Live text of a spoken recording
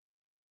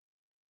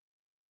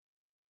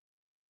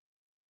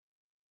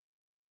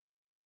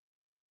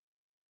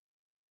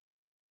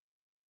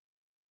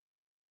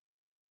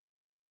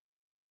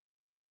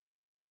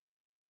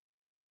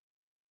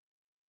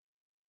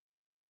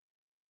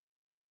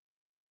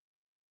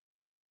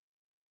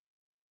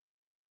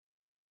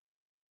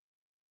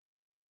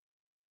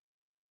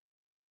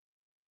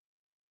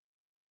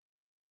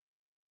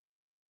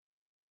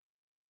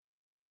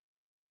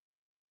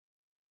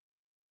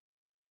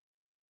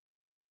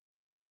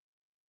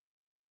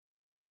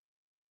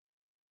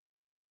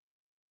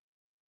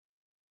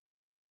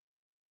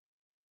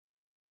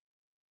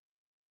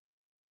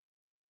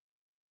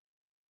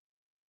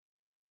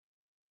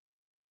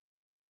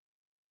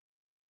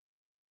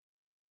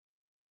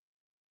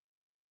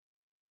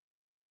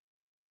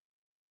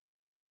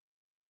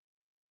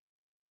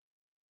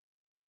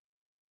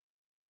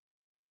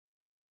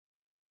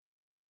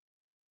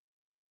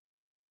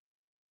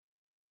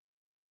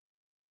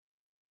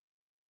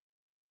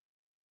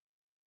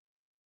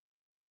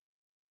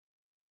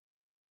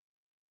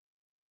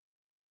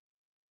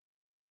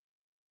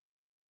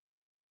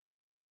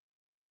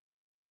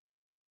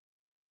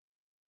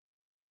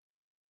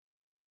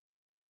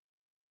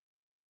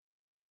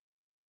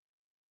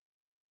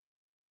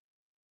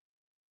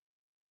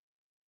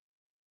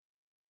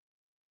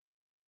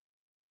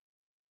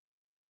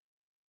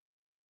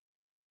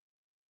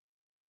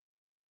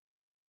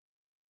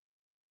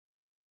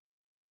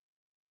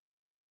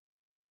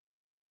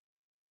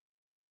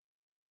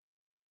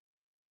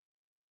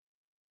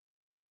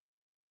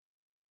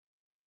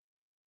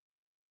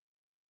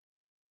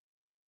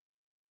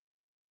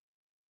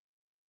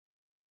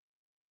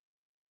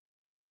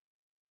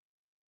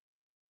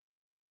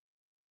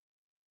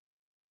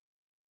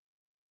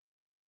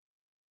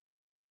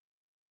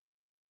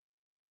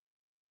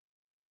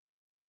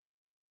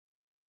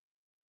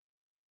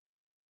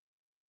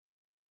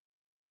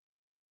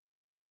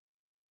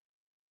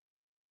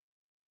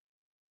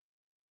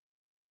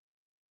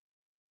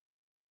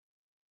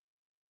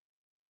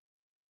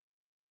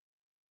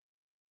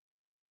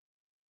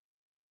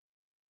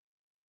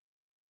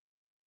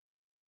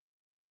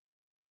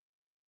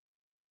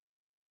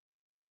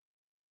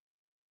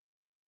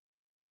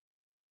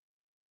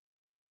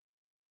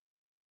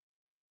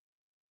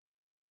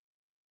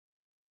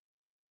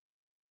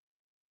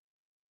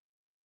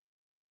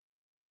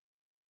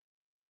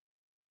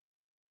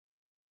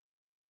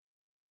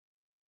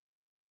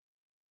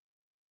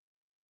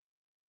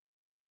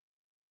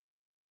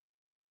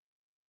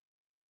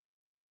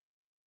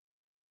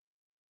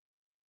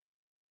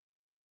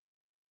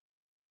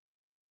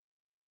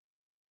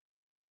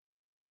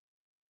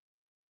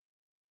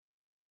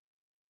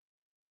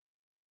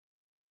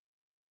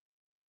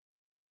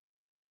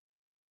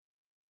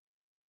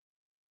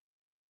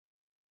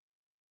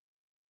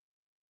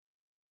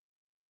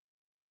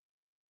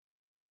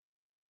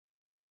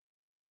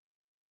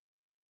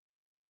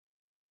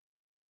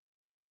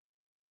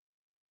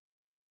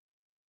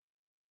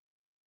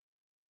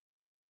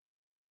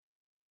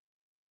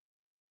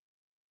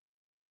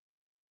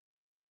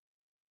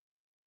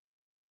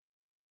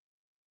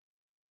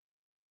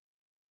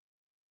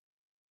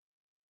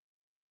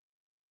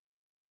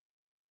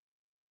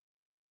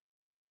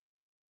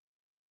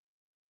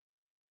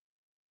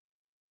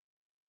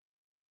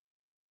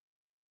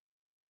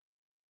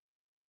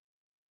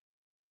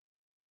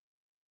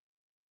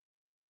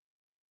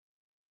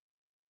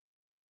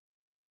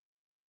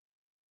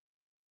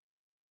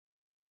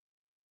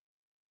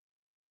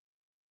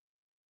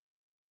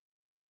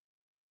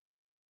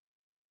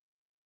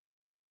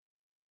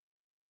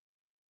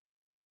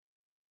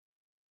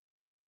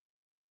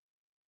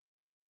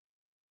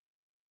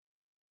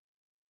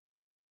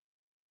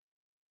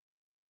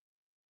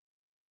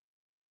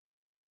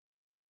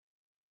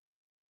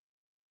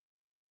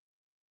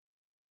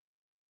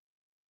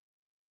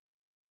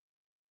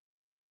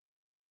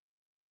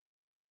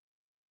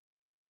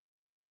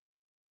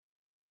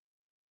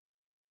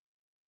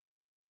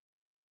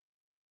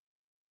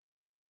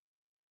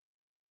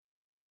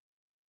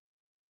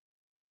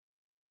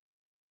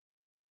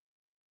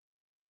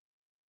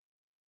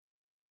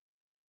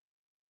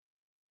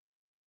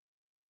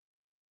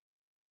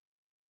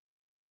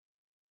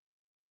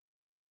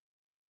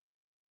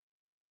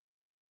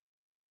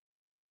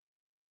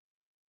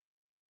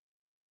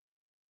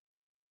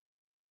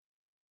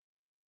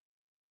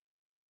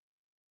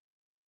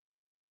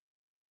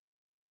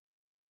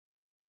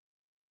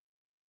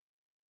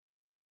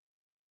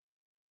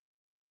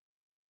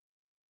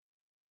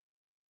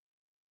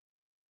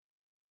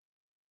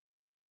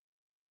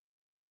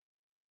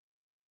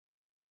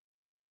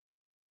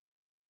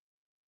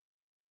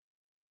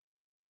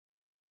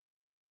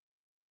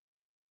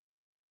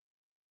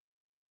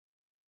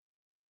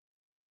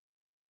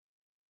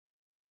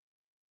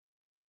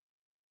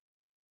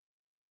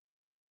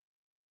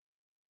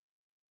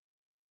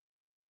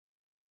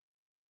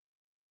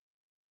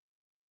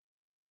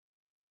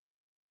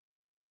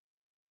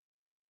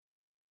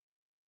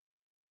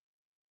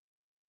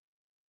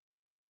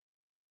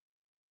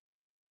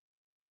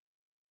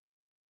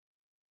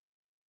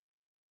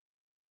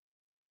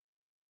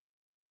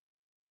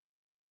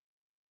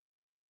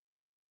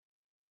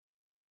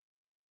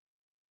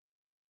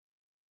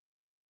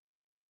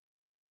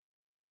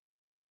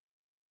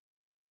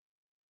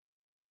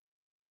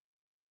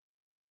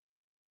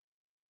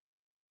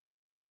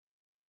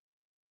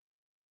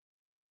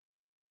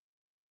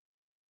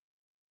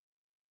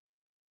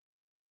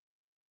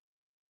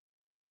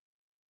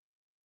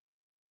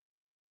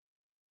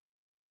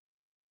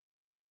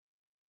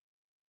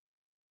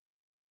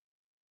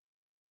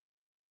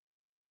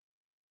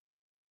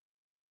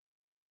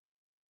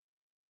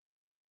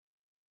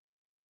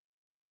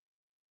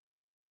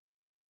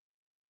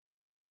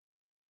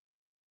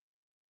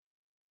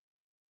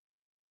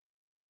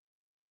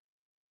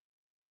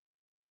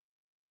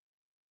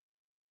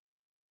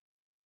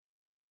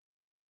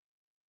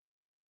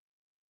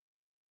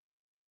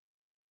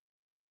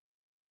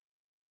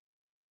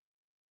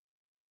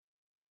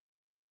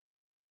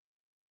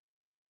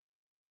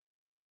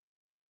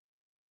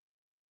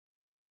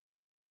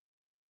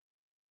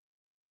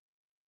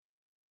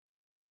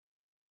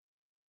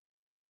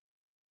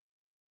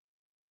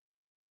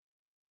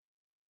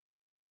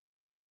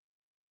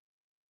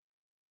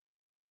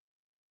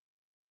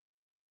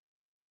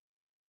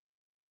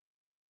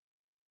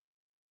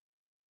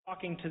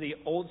Walking to the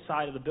old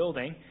side of the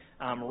building,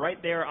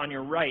 right there on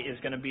your right is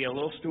going to be a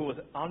little stool with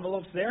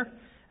envelopes there.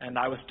 And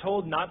I was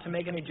told not to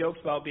make any jokes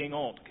about being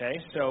old, okay?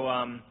 So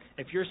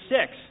if you're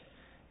 6,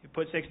 you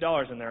put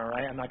 $6 in there, all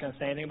right? I'm not going to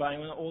say anything about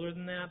anyone older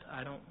than that.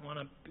 I don't want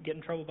to get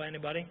in trouble by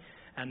anybody.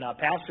 And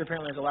Pastor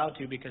apparently is allowed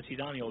to because he's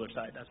on the older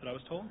side. That's what I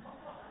was told.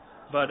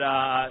 But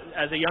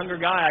as a younger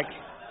guy,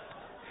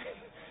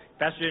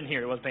 Pastor didn't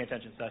hear. He wasn't paying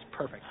attention, so that's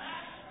perfect.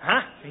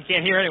 He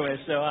can't hear anyway,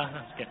 so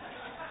that's good.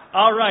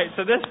 All right,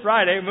 so this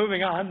Friday,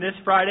 moving on, this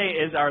Friday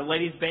is our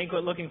ladies'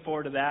 banquet. Looking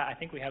forward to that. I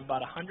think we have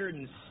about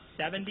 170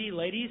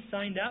 ladies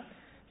signed up,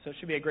 so it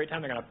should be a great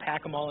time. They're going to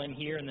pack them all in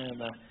here, and then,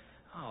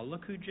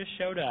 look who just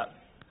showed up.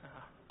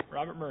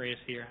 Robert Murray is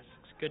here.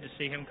 It's good to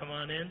see him come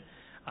on in.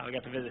 We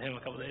got to visit him a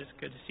couple of days.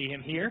 Good to see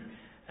him here,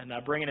 and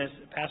bringing his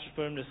pastor's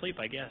put him to sleep,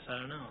 I guess.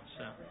 I don't know,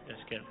 so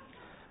just kidding.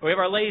 We have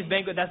our ladies'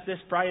 banquet. That's this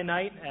Friday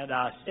night at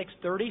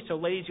 6:30, so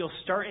ladies, you'll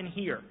start in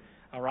here.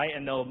 All right,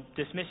 and they'll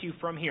dismiss you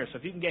from here. So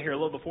if you can get here a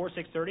little before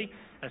 6:30,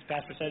 as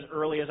Pastor says,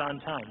 early is on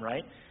time,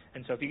 right?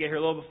 And so if you get here a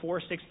little before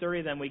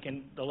 6:30, then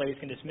the ladies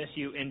can dismiss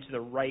you into the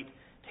right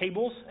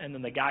tables, and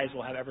then the guys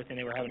will have everything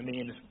they were having a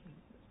meeting. It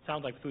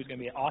sounds like the food's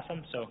going to be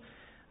awesome, so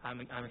I'm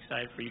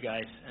excited for you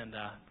guys and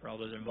for all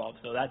those involved.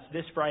 So that's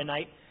this Friday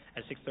night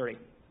at 6:30.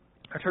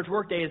 Our church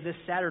work day is this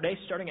Saturday,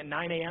 starting at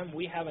 9 a.m.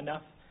 We have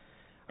enough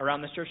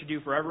around this church to do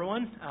for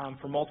everyone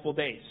for multiple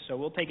days. So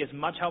we'll take as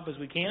much help as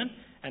we can.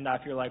 And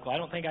if you're like, well, I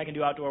don't think I can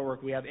do outdoor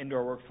work, we have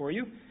indoor work for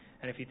you.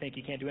 And if you think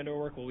you can't do indoor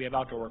work, well, we have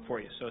outdoor work for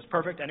you. So it's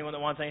perfect, anyone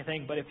that wants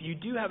anything. But if you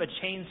do have a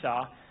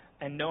chainsaw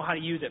and know how to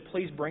use it,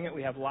 please bring it.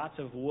 We have lots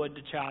of wood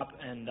to chop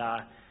and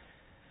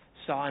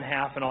saw in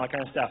half and all that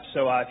kind of stuff.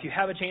 So if you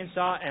have a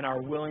chainsaw and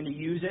are willing to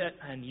use it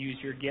and use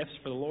your gifts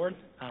for the Lord,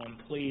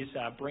 please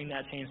bring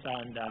that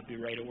chainsaw and be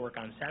ready to work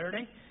on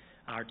Saturday.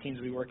 Our teams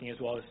will be working as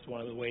well. This is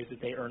one of the ways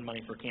that they earn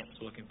money for camp,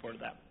 so looking forward to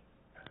that.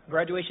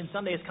 Graduation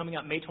Sunday is coming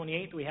up May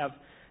 28th. We have,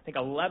 I think,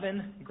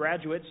 11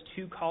 graduates,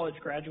 2 college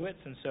graduates,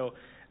 and so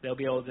they'll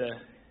be able to...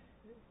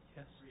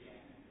 Yes?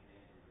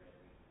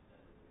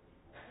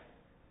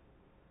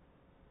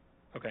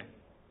 Okay.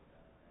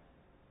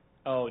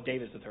 Oh,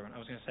 David's the third one. I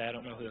was going to say, I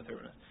don't know who the third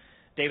one is.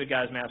 David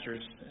got his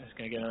master's. Is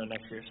going to get another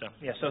next year.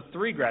 So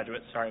 3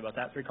 graduates. Sorry about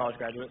that. 3 college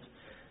graduates.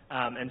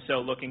 And so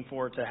looking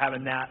forward to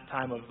having that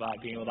time of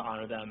being able to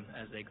honor them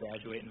as they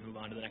graduate and move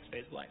on to the next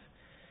phase of life.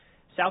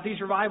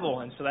 Southeast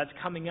Revival, and so that's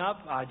coming up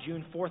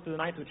June 4th to the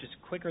 9th, which is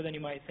quicker than you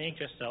might think,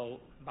 just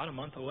about a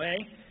month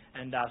away.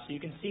 And so you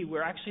can see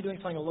we're actually doing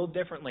something a little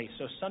differently.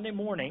 So Sunday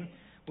morning,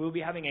 we will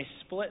be having a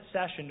split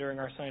session during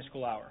our Sunday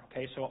school hour.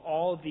 Okay, so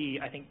all the,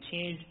 I think,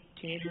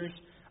 teenagers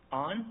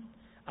on,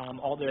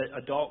 all the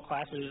adult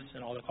classes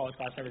and all the college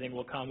classes, everything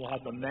will come. We'll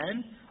have the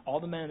men,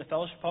 all the men in the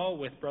fellowship hall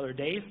with Brother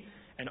Dave,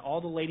 and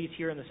all the ladies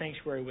here in the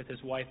sanctuary with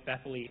his wife,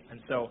 Bethany.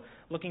 And so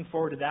looking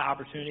forward to that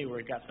opportunity where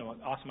we've got some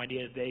awesome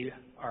ideas. They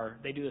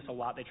do this a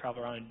lot. They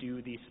travel around and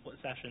do these split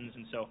sessions.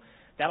 And so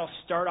that'll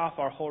start off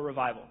our whole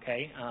revival,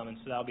 okay? And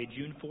so that'll be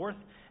June 4th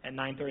at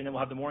 9:30, and then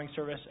we'll have the morning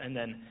service. And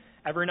then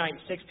every night,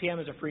 6 p.m.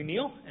 is a free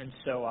meal. And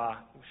so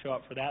we'll show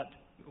up for that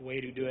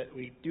way to do it.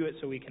 We do it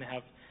so we can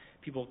have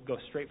people go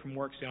straight from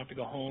work so you don't have to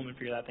go home and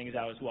figure that things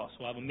out as well. So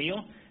we'll have a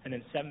meal, and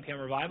then 7 p.m.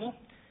 revival.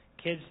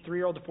 Kids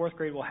 3-year-old to 4th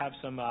grade will have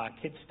some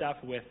kids stuff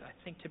with, I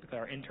think, typically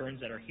our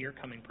interns that are here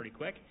coming pretty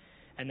quick.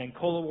 And then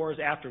Cola Wars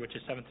after, which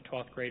is 7th to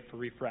 12th grade for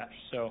refresh.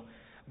 So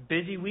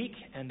busy week,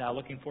 and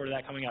looking forward to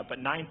that coming up. But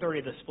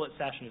 9:30, the split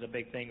session is a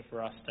big thing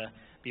for us to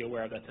be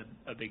aware of. That's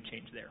a big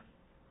change there.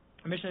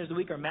 Our missionaries of the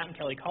week are Matt and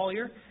Kelly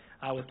Collier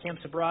with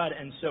Camps Abroad.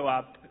 And so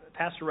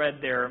Pastor read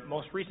their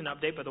most recent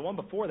update, but the one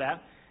before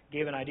that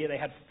gave an idea. They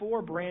had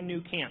 4 brand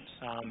new camps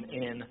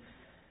in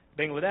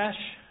Bangladesh,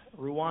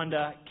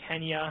 Rwanda,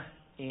 Kenya,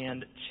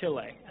 and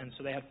Chile. And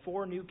so they had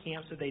 4 new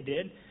camps that they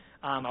did.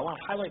 I want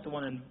to highlight the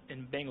one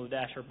in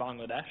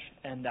Bangladesh,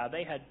 and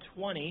they had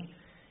 20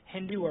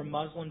 Hindu or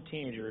Muslim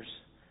teenagers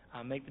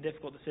make the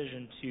difficult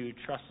decision to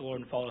trust the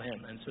Lord and follow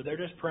Him. And so they're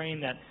just praying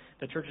that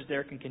the churches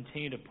there can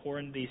continue to pour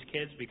into these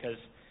kids, because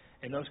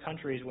in those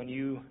countries, when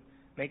you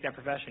make that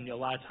profession, a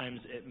lot of times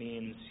it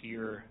means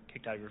you're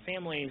kicked out of your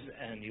families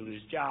and you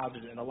lose jobs,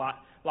 and a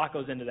lot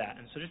goes into that.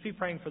 And so just be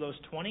praying for those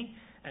 20,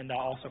 and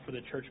also for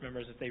the church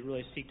members as they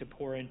really seek to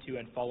pour into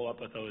and follow up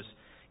with those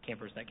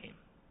campers that came.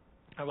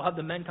 We'll have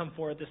the men come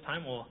forward at this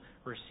time. We'll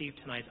receive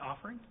tonight's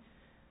offering.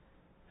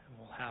 And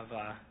we'll have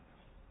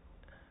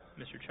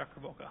Mr. Chuck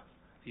Kravolka,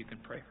 if you can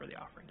pray for the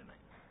offering tonight.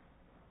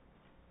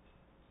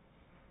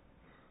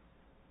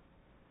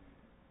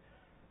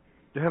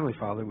 Dear Heavenly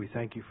Father, we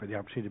thank you for the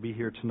opportunity to be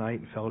here tonight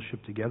and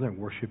fellowship together and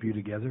worship you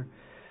together.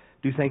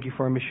 Do thank you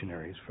for our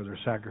missionaries, for their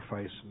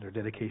sacrifice and their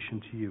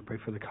dedication to you. Pray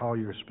for the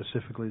Colliers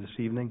specifically this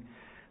evening,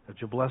 that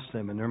you'll bless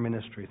them in their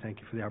ministry. Thank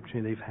you for the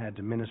opportunity they've had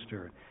to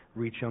minister,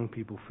 reach young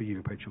people for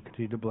you. Pray that you'll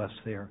continue to bless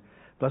there.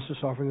 Bless this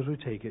offering as we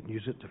take it and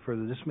use it to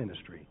further this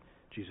ministry.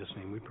 In Jesus'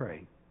 name we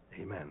pray.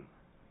 Amen.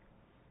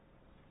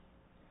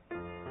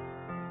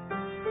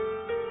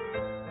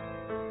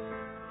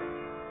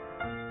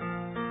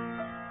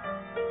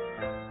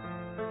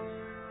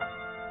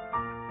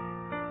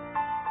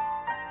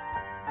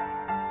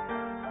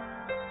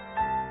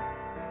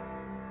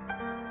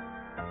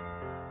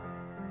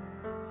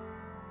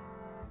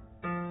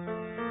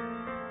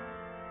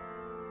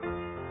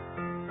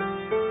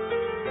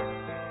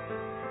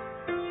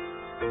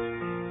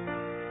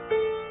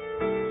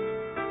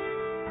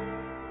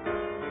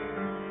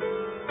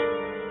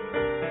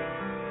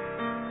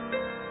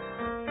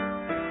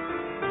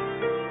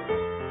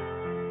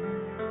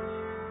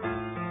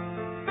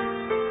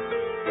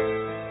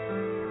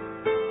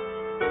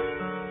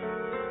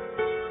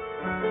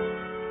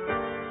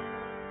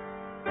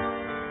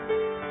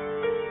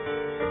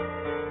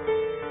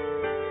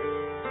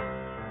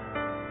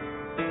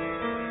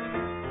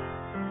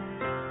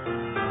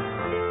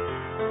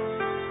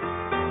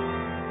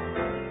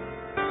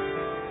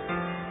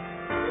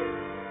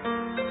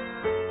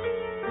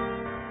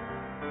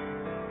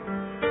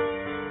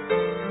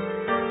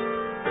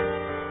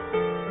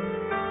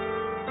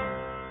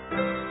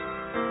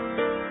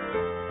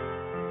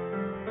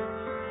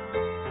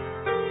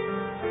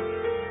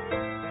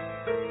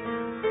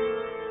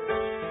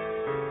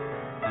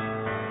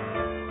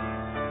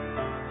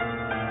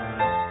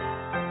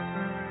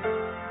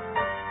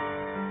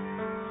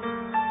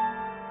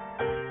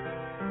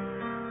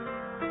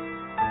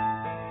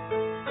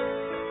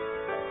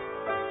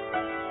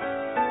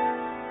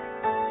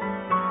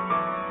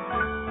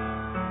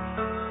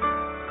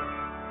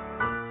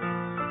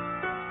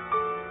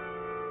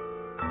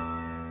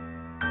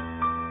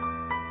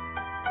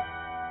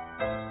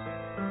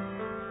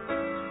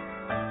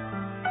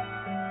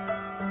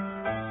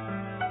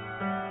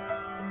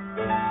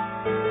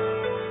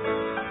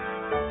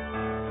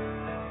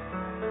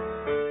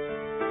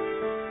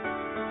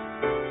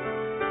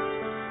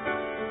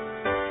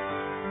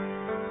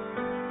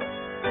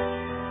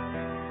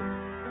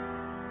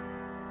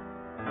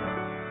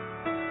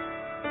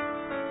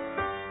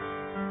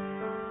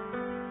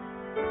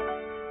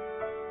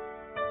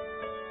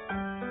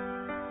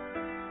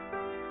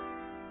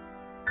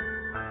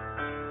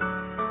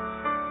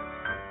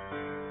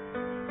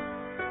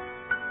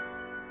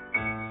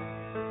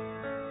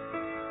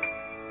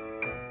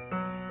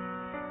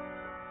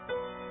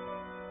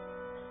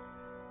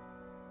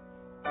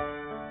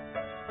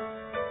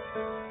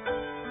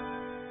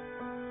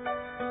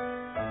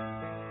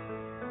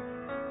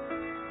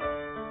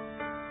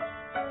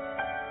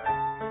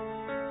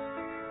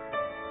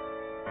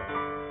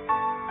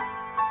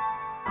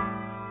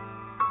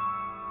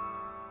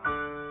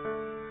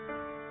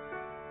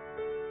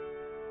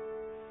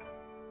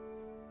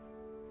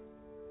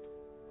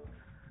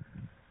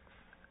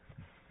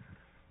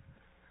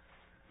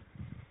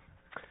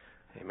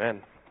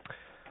 Amen.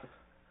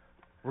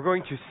 We're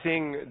going to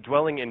sing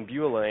Dwelling in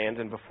Beulah Land,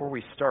 and before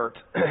we start,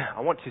 I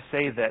want to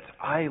say that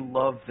I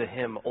love the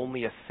hymn,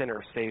 Only a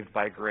Sinner Saved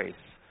by Grace.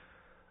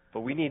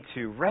 But we need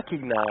to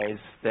recognize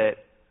that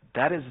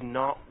that is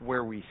not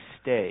where we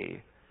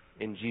stay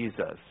in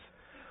Jesus.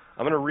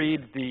 I'm going to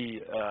read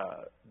the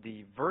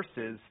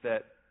verses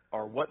that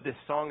are what this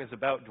song is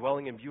about,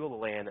 Dwelling in Beulah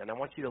Land, and I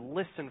want you to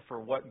listen for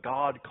what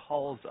God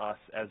calls us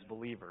as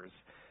believers.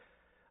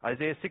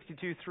 Isaiah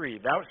 62:3,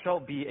 Thou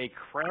shalt be a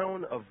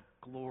crown of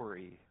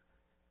glory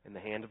in the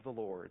hand of the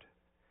Lord,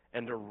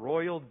 and a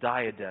royal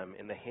diadem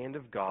in the hand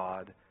of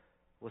God.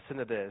 Listen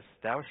to this.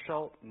 Thou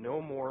shalt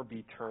no more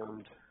be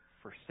termed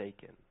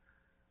forsaken.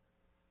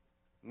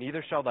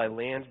 Neither shall thy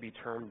land be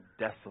termed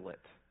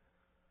desolate,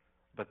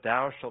 but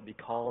thou shalt be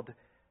called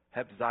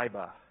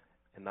Hephzibah,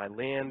 and thy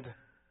land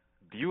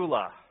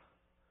Beulah.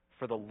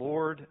 For the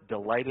Lord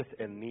delighteth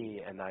in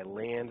thee, and thy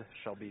land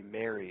shall be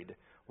married.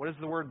 What does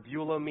the word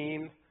Beulah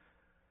mean?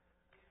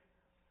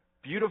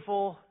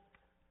 Beautiful,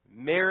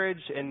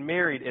 marriage, and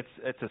married.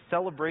 It's a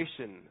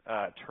celebration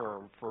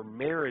term for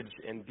marriage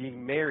and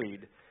being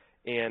married.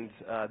 And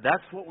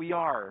that's what we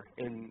are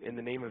in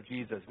the name of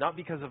Jesus. Not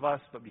because of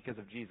us, but because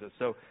of Jesus.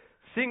 So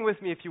sing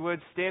with me if you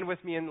would. Stand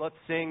with me and let's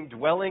sing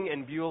Dwelling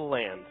in Beulah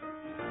Land.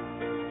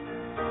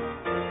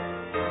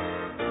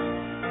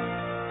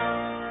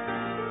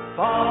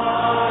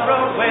 Far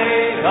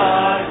away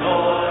the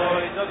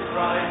noise of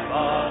strife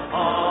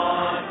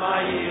upon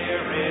my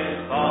ear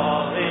is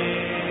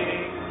falling.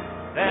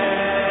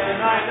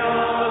 Then I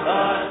know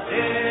the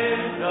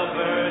sins of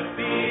earth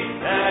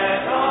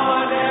beset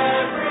on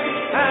every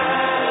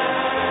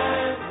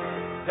hand.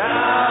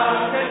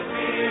 Doubt and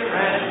fear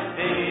and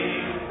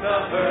things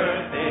of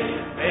earth in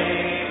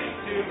vain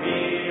to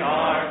me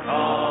are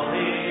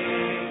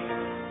calling.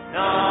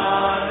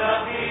 None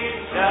of these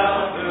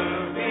shall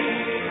move me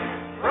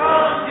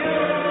from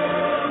you,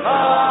 the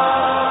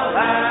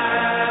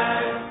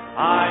land.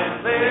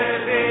 I'm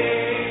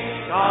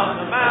living on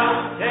the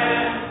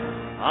mountain,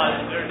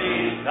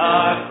 underneath the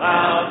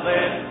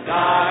cloudless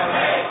sky.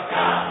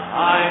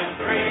 I'm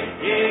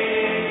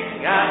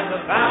drinking at the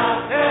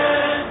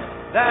fountain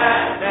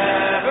that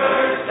never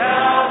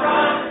shall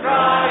run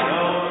dry.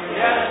 Oh,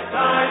 yes,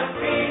 I'm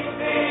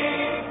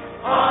feasting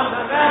on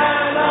the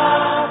manna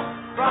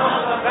from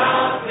the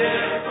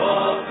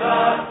bountiful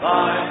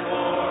supply,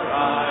 for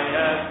I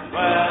am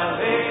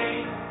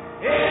dwelling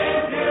in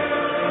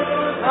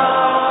Beulah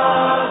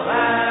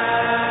land.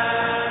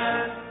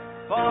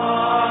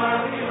 Far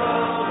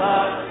below the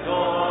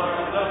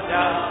storm of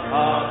death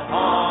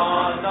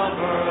upon the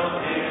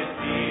world is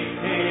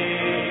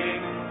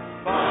beating.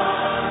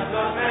 But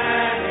the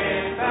man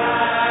in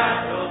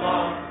battle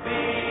on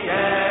the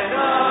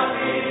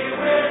enemy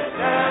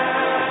withstand.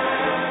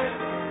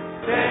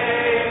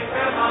 Safe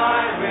am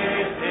I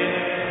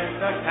within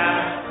the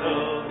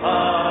castle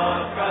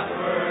of God's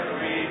word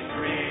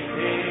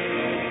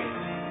retreating.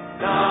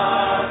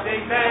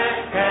 Nothing then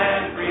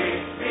can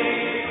reach me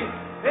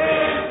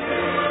into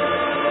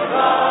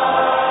the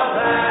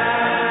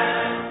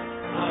land.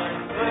 I'm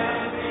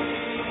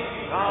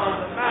living on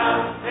the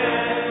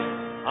mountain,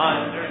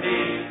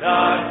 underneath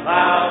the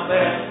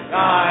cloudless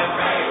sky.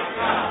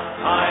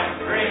 I'm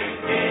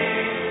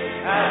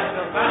drinking at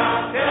the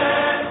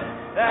fountain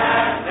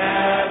that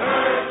never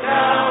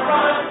shall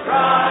run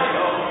dry.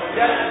 Oh,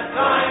 yes,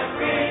 I'm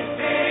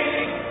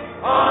feasting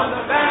on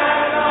the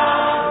manna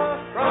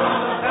from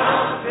the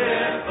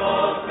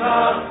bountiful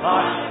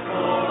supply,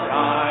 for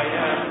I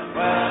am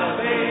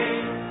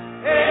dwelling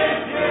in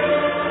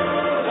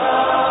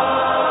Beulah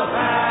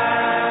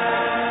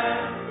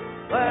land.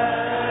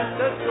 Let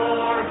the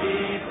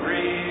stormy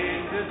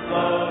breezes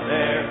blow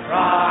their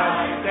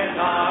cries and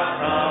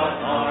not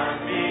alarm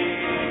me.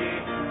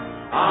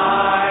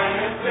 I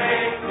am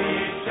safely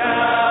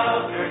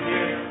sheltered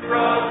here,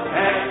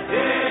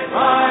 protected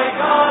by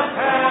God's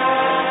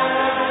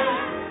hand.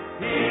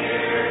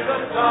 Here the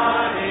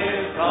sun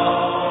is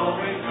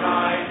always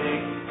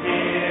shining,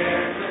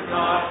 here does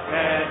not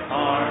can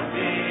harm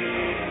me.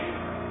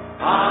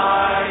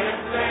 I am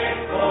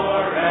safe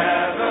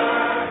forever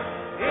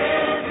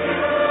in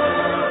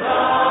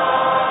Beulah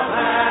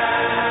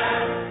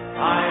land.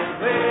 I'm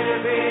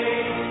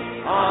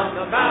living on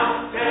the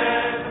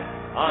mountain,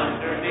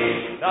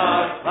 underneath the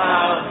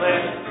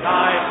cloudless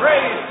sky.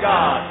 Praise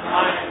God!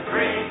 I'm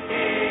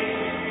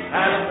drinking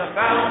at the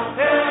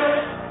fountain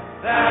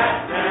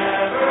that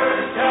never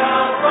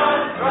shall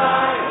run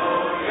dry.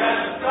 Oh,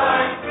 yes,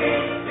 I'm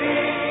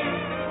feasting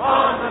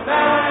on the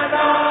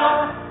manna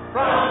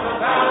from the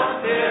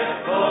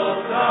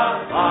bountiful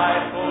supply,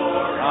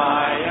 for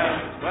I am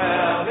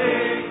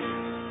dwelling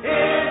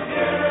in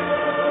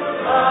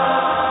Beulah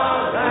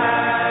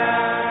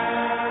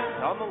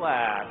land. On the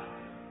last,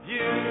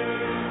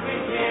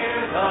 viewing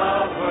here the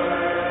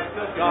works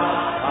of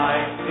God,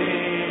 I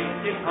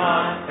think in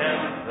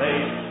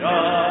contemplation.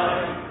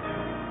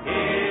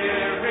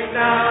 Hearing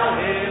now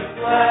His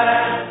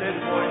blessed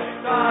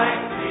voice, I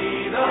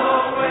see the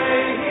way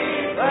He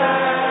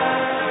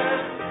led,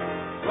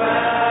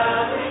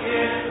 dwelling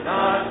in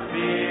the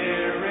spirit.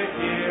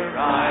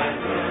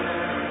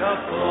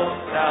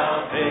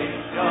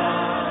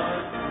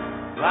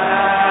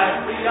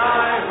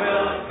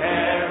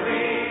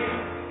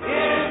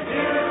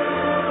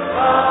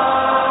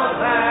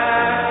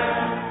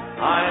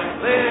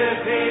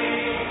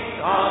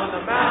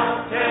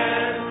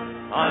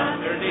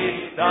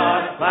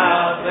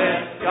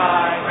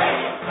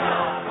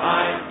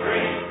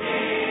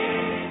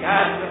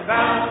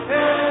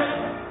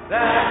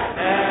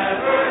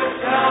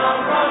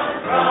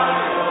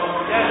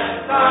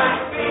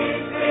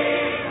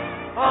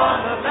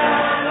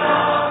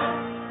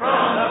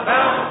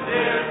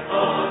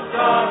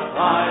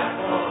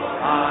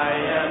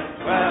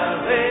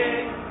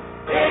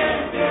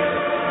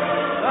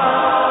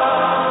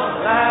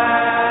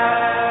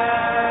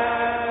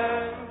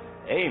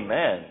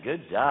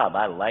 job.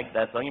 I like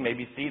that song. You may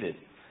be seated.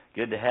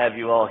 Good to have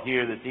you all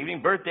here this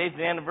evening. Birthdays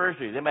and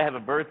anniversaries. Anybody have a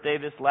birthday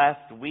this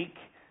last week?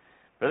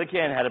 Brother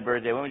Ken had a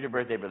birthday. When was your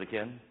birthday, Brother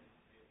Ken?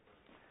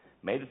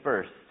 May the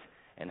 1st.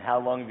 And how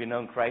long have you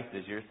known Christ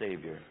as your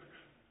Savior?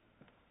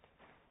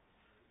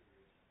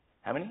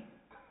 How many?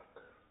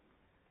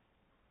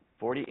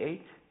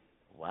 48?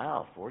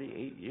 Wow,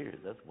 48 years.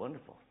 That's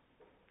wonderful.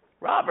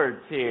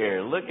 Robert's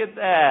here. Look at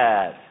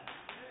that.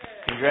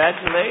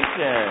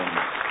 Congratulations.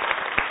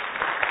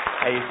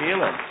 How you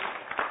feeling?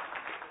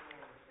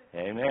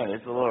 Amen.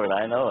 It's the Lord.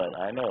 I know it.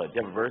 I know it. Do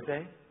you have a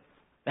birthday?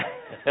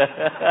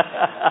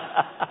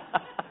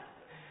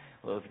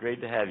 Well, it's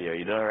great to have you. Are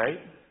you doing all right?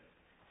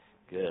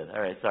 Good.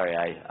 All right. Sorry,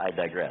 I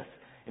digress.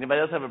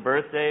 Anybody else have a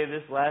birthday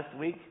this last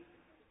week?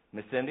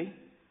 Miss Cindy?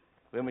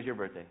 When was your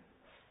birthday?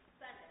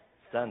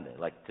 Sunday.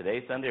 Like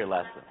today Sunday or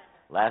last Sunday?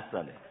 Last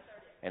Sunday.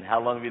 And how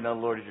long have you known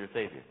the Lord as your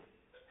Savior?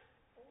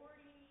 44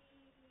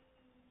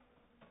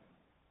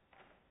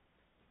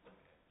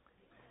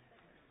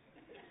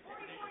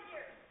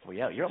 years. Well,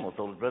 yeah, you're almost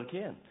old as Brother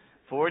Ken.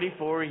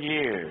 44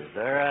 years.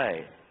 All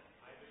right.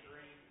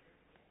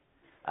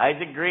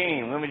 Isaac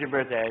Green. When was your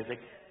birthday, Isaac?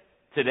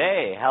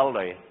 Today. How old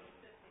are you?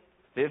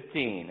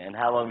 15. And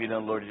how long have you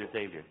known the Lord as your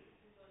Savior?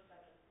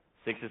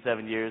 6 or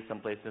 7 years,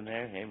 someplace in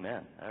there?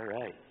 Amen. All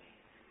right.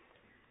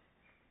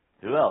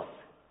 Who else?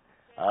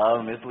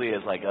 Oh, Miss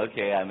Leah's like,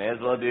 okay, I may as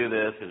well do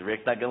this because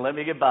Rick's not going to let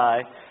me get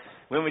by.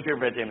 When was your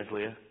birthday, Miss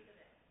Leah?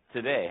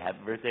 Today. Happy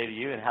birthday to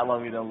you. And how long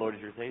have you known the Lord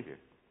as your Savior?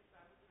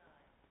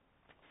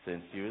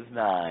 Since you was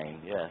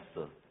 9. Yes,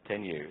 so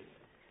 10 years.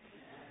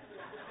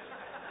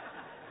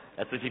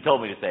 That's what she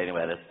told me to say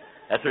anyway.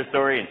 That's her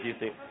story, and she's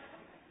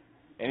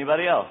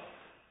anybody else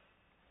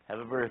have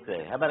a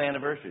birthday? How about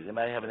anniversaries?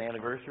 Anybody have an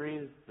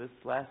anniversary this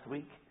last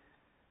week?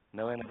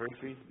 No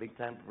anniversaries? Big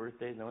time for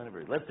birthdays? No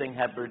anniversaries. Let's sing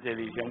happy birthday to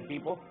these young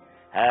people.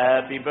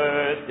 Happy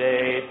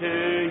birthday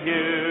to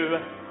you.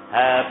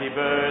 Happy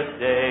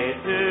birthday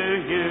to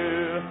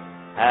you.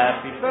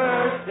 Happy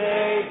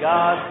birthday,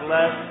 God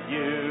bless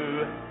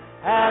you.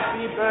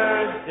 Happy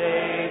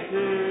birthday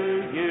to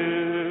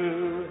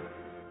you.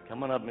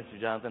 Come on up, Mr.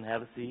 Johnson.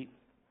 Have a seat.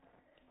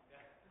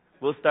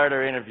 We'll start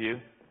our interview.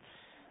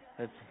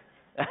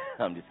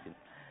 I'm just kidding.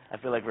 I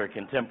feel like we're a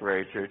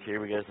contemporary church here.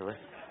 We got to.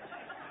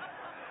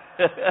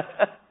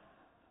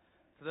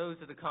 For those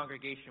of the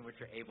congregation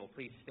which are able,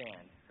 please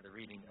stand for the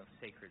reading of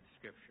sacred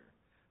scripture.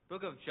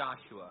 Book of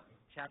Joshua,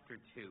 chapter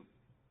 2.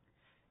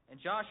 And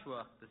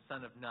Joshua, the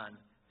son of Nun,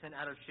 sent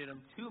out of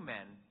Shittim 2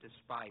 men to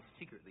spy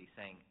secretly,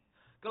 saying,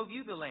 Go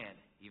view the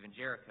land, even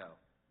Jericho.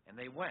 And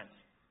they went,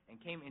 and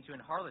came into an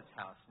harlot's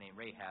house named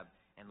Rahab,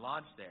 and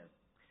lodged there.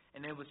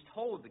 And it was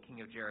told the king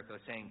of Jericho,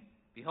 saying,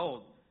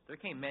 Behold, there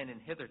came men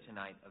in hither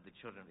tonight of the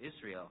children of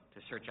Israel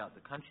to search out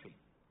the country.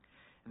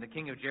 And the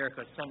king of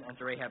Jericho sent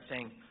unto Rahab,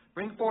 saying,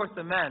 Bring forth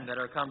the men that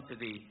are come to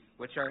thee,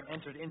 which are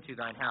entered into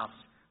thine house,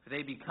 for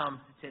they be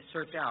come to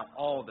search out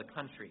all the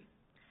country.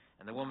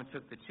 And the woman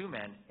took the 2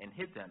 men, and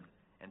hid them,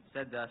 and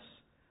said thus,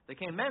 There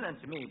came men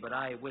unto me, but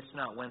I wist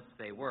not whence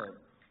they were.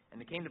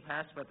 And it came to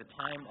pass about the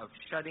time of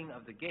shutting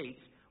of the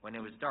gates, when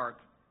it was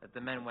dark, that the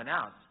men went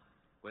out.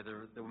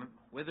 Whither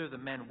the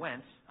men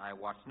went, I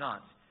wot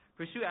not.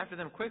 Pursue after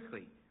them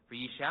quickly, for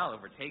ye shall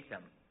overtake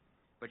them.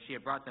 But she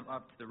had brought them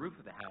up to the roof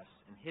of the house,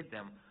 and hid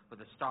them with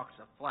the stalks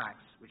of flax,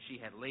 which she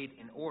had laid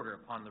in order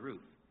upon the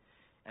roof.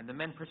 And the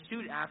men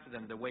pursued after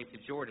them the way to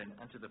Jordan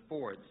unto the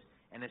fords,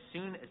 and as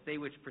soon as they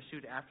which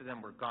pursued after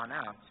them were gone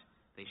out,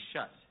 they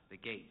shut the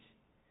gate.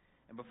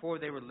 And before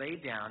they were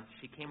laid down,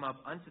 she came up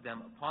unto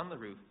them upon the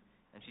roof,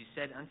 and she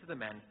said unto the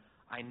men,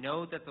 I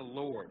know that the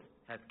Lord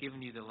hath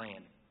given you the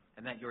land,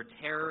 and that your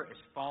terror is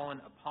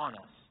fallen upon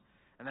us,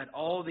 and that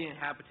all the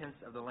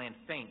inhabitants of the land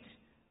faint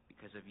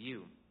because of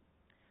you.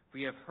 For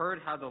you have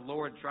heard how the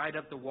Lord dried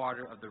up the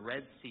water of the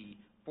Red Sea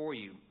for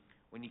you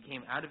when ye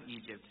came out of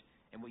Egypt,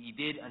 and what ye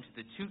did unto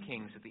the 2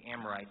 kings of the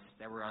Amorites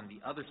that were on the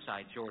other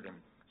side Jordan,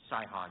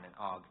 Sihon and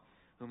Og,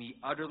 whom ye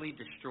utterly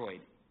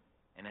destroyed.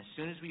 And as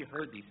soon as we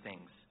heard these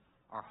things,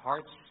 our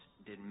hearts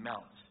did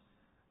melt.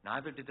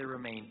 Neither did there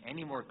remain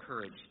any more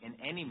courage in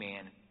any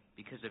man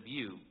because of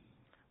you.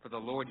 For the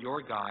Lord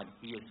your God,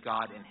 he is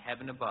God in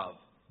heaven above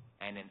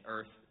and in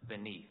earth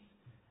beneath.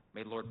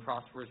 May the Lord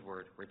prosper his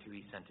word, whereto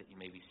he sent it. You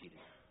may be seated.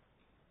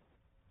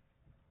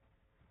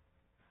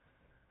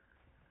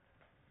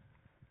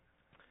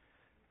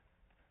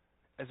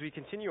 As we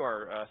continue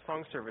our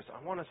song service,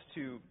 I want us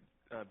to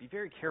be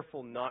very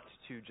careful not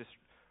to just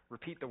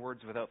repeat the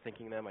words without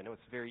thinking them. I know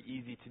it's very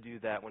easy to do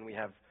that when we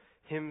have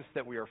hymns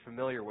that we are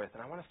familiar with,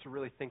 and I want us to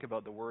really think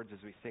about the words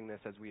as we sing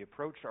this, as we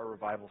approach our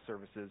revival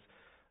services.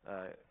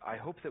 I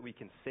hope that we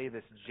can say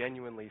this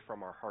genuinely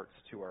from our hearts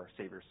to our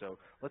Savior. So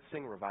let's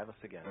sing Revive Us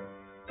Again.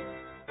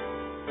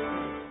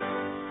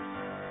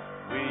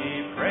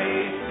 We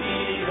praise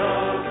thee,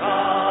 O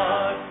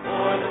God,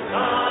 for the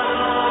Son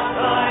of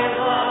thy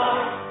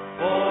love,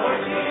 for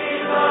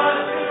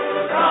Jesus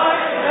who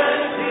died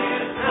and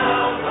is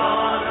now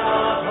gone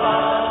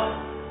above.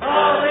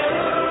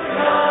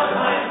 Hallelujah,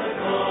 thine the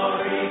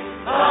glory,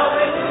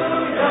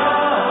 hallelujah,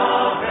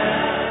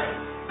 amen.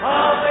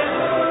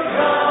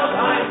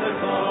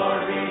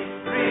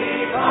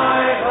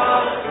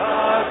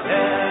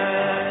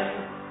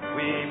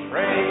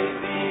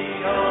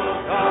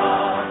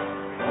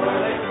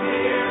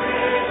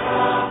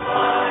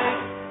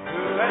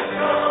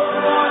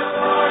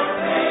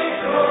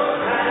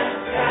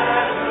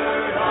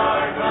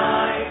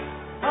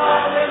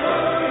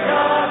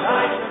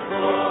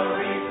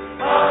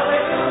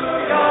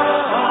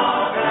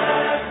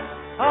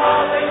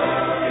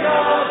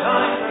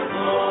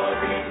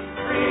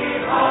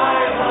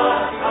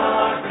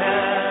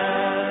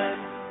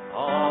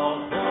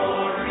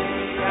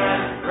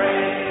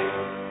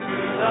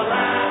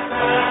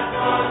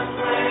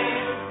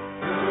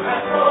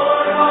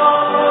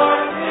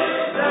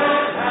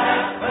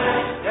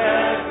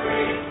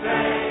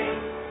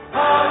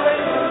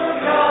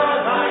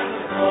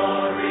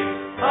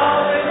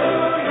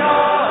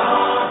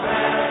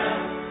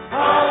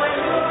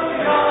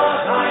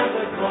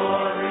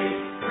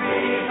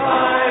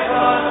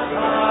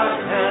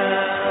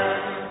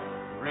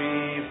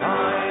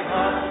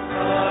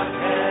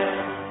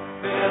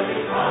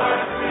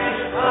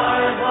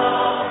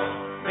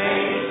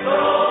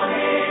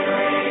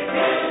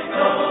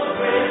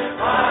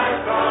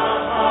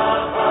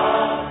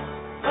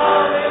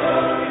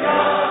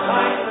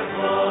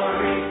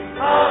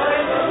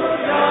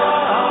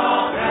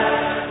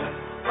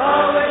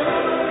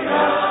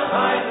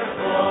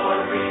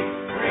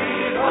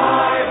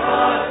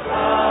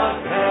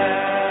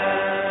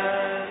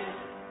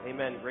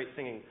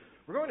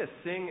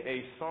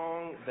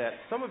 that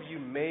some of you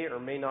may or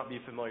may not be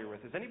familiar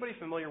with. Is anybody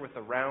familiar with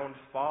the round,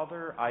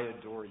 Father, I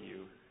adore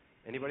you?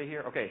 Anybody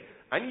here? Okay,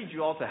 I need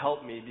you all to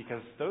help me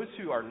because those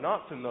who are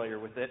not familiar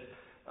with it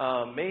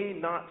may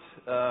not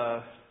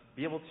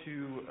be able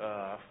to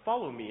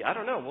follow me. I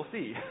don't know. We'll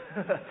see.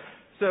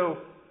 So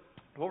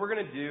what we're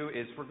going to do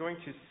is we're going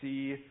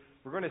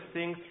to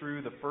sing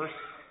through the first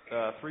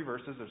 3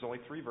 verses. There's only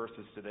 3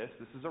 verses to this.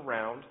 This is a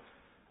round.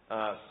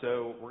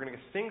 So we're going to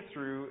sing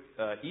through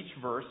each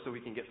verse so we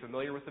can get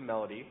familiar with the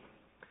melody.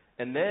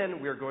 And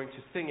then we're going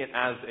to sing it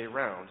as a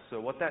round. So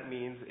what that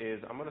means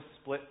is I'm going to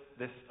split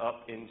this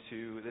up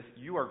into this.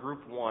 You are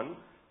group 1.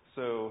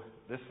 So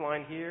this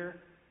line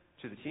here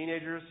to the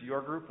teenagers, you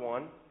are group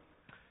 1.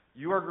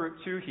 You are group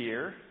 2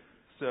 here.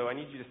 So I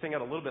need you to sing out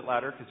a little bit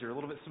louder because you're a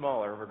little bit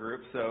smaller of a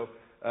group. So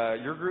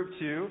you're group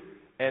 2.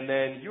 And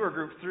then you are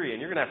group 3.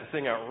 And you're going to have to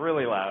sing out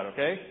really loud,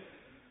 okay?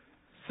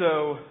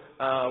 So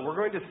we're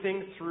going to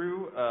sing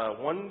through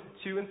 1,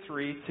 2, and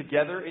 3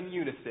 together in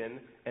unison,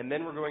 and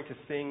then we're going to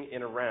sing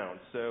in a round.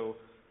 So,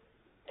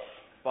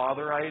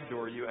 Father, I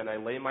adore you, and I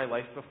lay my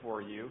life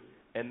before you.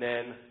 And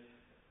then,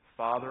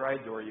 Father, I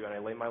adore you, and I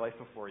lay my life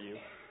before you.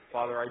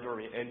 Father, I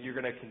adore you. And you're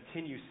going to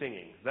continue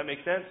singing. Does that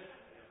make sense?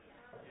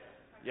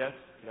 Yes?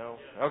 No?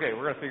 Okay,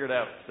 we're going to figure it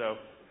out. So,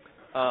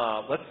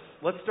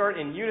 let's start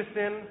in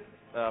unison.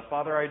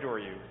 Father, I adore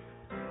you.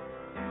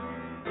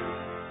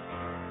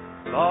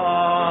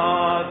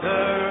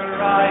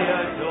 Father, I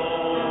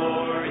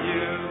adore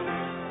you,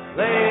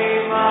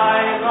 lay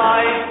my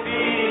life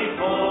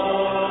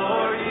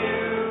before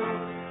you,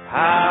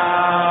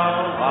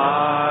 how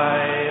I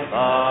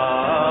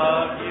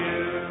love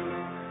you,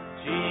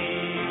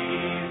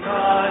 Jesus,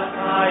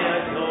 I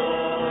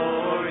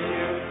adore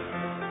you,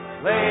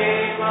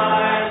 lay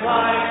my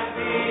life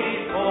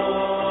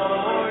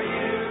before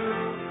you,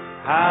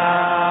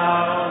 how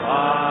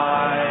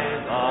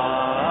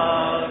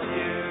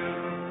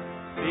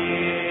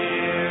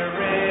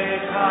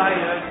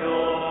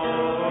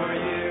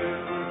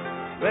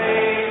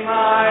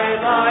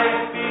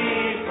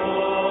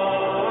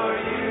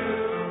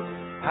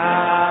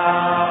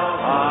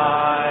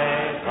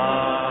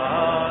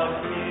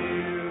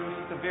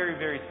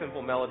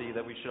melody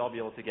that we should all be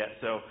able to get.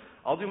 So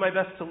I'll do my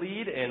best to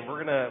lead, and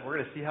we're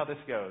gonna see how this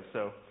goes.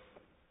 So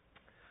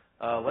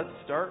let's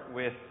start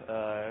with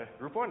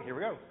group 1. Here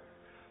we go.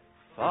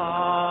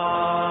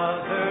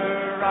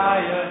 Father, I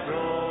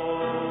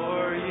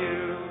adore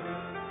you.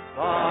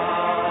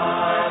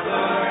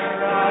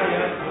 Father, I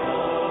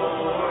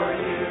adore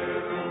you.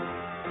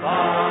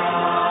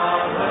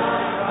 Father,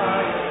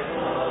 I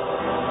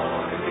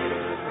adore you.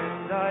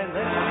 And I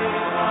lay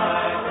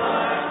my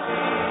life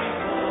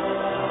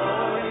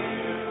before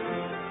you.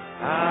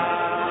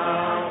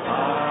 How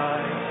I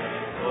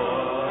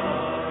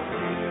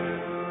adore you.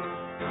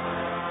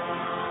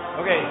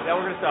 Okay, now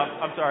we're going to stop.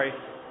 I'm sorry.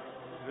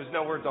 There's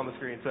no words on the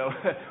screen, so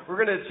we're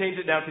going to change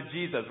it now to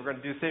Jesus. We're going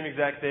to do the same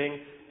exact thing,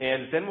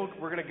 and then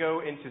we're going to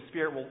go into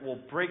Spirit. We'll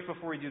break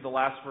before we do the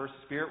last verse,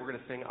 Spirit. We're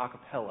going to sing a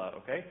cappella,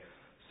 okay?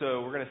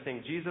 So we're going to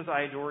sing Jesus,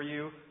 I adore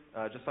you,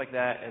 just like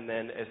that, and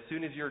then as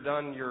soon as you're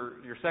done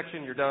your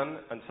section, you're done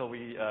until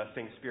we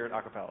sing Spirit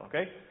a cappella,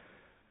 okay?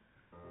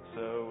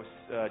 So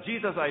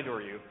Jesus, I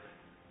adore you.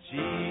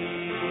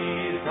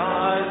 Jesus,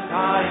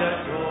 I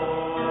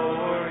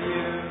adore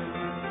you.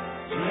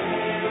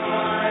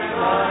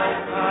 Jesus, I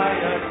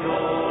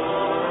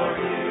adore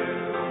you.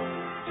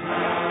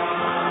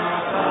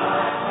 Jesus, I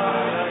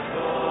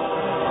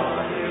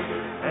adore you.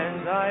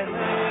 And I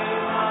lay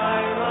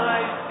my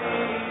life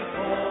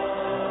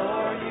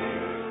before you.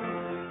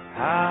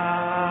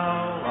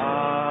 How I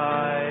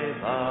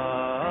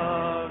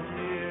love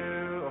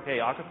you. Okay,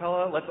 a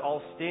cappella, let's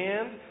all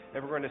stand,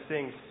 and we're going to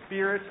sing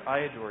Spirit, I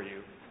adore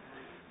you.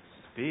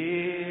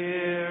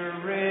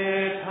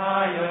 Spirit,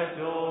 I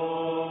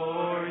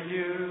adore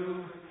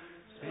you.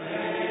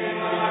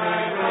 Spirit,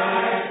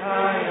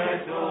 I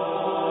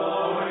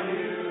adore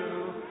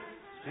you.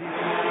 Spirit, I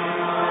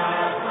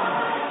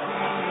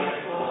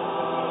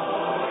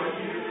adore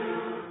you.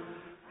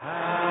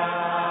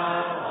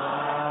 How I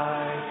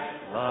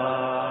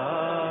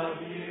love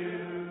you.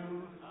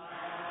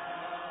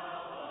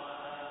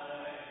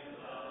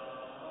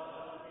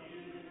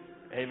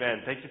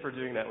 Amen. Thank you for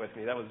doing that with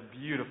me. That was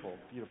beautiful,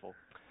 beautiful.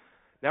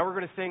 Now we're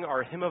going to sing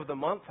our hymn of the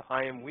month,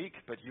 I Am Weak,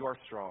 But You Are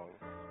Strong.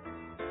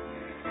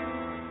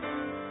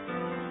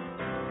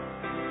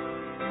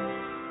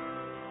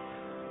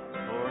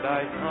 Lord,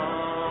 I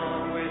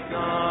come with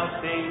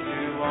nothing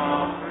to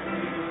offer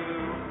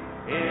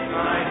you. In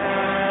my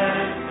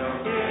hands,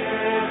 no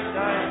gift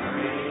I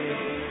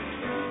bring.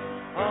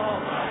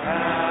 All I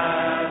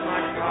have,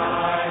 my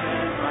pride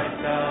and my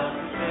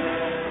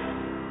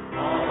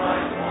selfishness. All I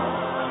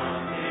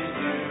want is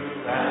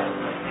you as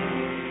my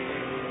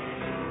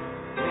King.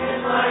 In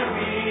my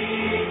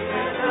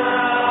weakness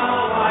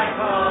now I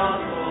come,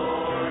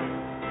 Lord.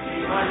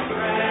 Be my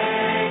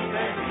strength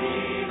and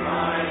be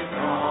my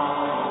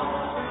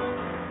song.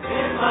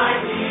 In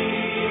my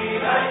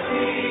need I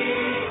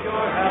seek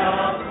your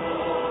help,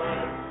 Lord.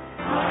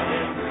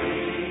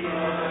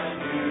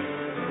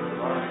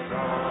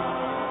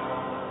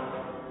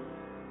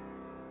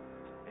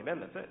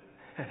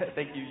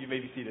 Thank you. You may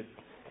be seated.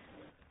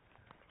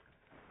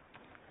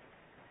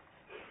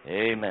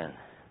 Amen.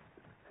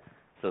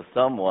 So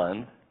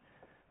someone,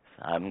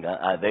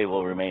 they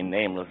will remain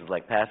nameless, is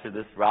like, Pastor,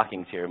 this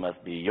rocking chair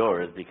must be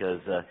yours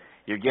because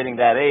you're getting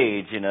that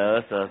age, you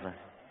know. So I was like,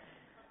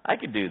 I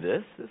could do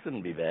this. This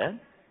wouldn't be bad.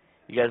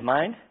 You guys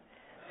mind?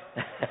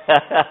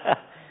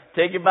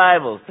 Take your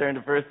Bibles, turn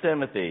to 1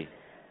 Timothy.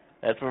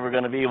 That's where we're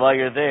going to be while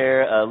you're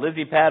there.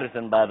 Lizzie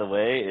Patterson, by the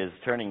way, is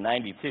turning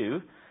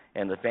 92,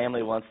 and the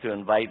family wants to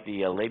invite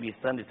the ladies'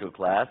 Sunday school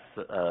class.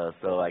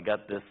 So I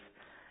got this.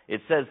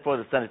 It says for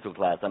the Sunday school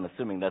class. I'm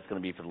assuming that's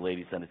going to be for the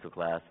ladies' Sunday school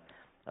class.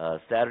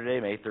 Saturday,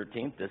 May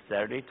 13th, this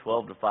Saturday,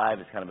 12 to 5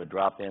 is kind of a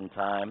drop-in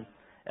time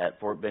at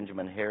Fort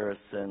Benjamin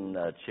Harrison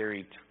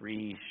Cherry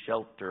Tree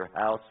Shelter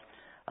House.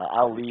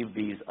 I'll leave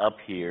these up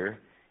here.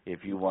 If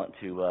you want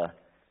to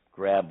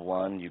grab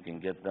one, you can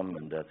get them.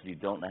 And if you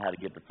don't know how to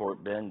get to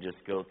Fort Bend, just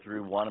go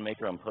through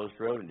Wanamaker on Post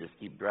Road and just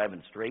keep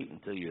driving straight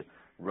until you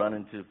run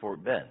into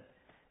Fort Bend,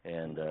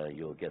 and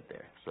you'll get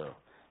there. So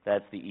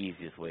that's the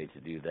easiest way to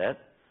do that,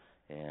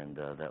 and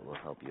that will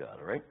help you out,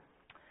 all right?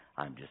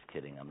 I'm just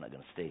kidding. I'm not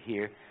going to stay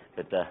here.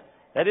 But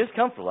that is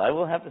comfortable. I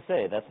will have to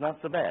say, that's not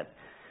so bad.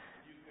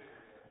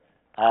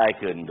 I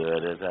couldn't do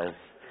it.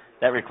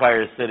 That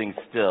requires sitting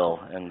still,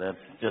 and that's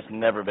just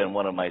never been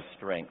one of my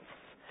strengths.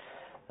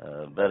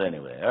 But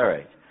anyway, all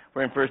right.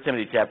 We're in 1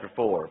 Timothy chapter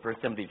 4. 1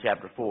 Timothy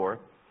chapter 4.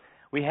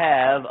 We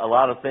have a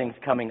lot of things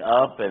coming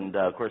up, and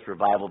of course,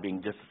 revival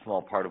being just a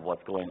small part of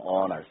what's going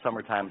on. Our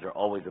summer times are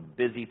always a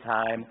busy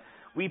time.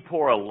 We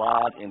pour a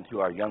lot into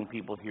our young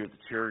people here at the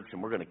church,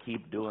 and we're going to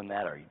keep doing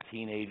that, our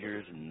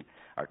teenagers and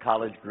our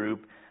college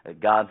group.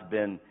 God's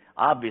been,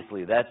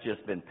 obviously, that's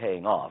just been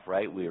paying off,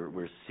 right?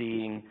 We're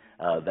seeing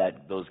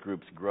that those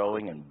groups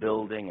growing and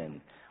building,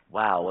 and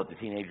wow, what the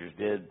teenagers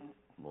did,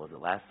 was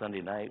it last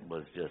Sunday night,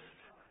 was just,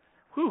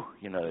 whew,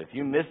 you know, if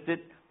you missed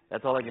it,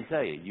 that's all I can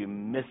tell you. You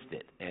missed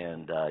it,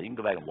 and you can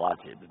go back and watch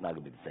it. It's not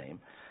going to be the same.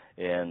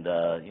 And,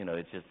 you know,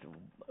 it's just,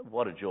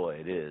 what a joy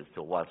it is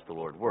to watch the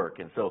Lord work.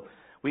 And so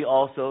we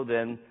also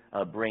then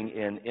bring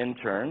in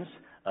interns.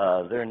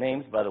 Their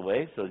names, by the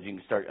way, so you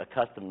can start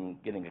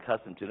getting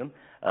accustomed to them.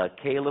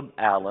 Caleb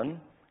Allen,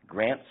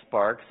 Grant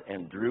Sparks,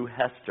 and Drew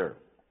Hester.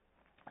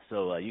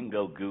 So you can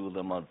go Google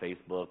them on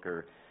Facebook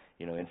or,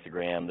 you know,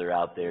 Instagram. They're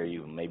out there.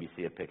 You can maybe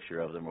see a picture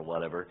of them or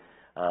whatever.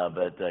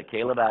 But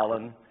Caleb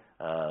Allen,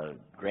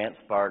 Grant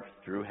Sparks,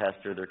 Drew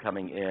Hester, they're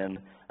coming in.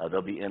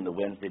 They'll be in the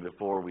Wednesday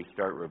before we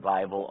start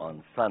revival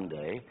on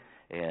Sunday,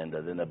 and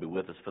then they'll be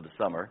with us for the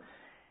summer.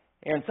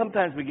 And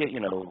sometimes we get, you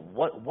know,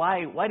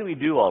 why do we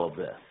do all of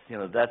this? You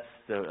know, that's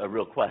a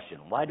real question.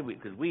 Why do we?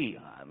 Because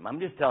I'm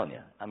just telling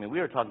you, I mean,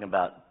 we are talking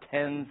about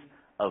tens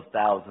of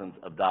thousands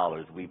of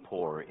dollars we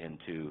pour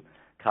into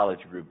College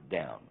Group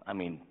Down. I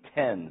mean,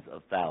 tens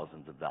of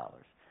thousands of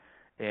dollars.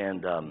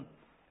 And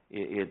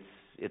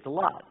it's a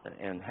lot.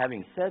 And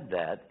having said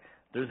that,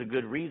 there's a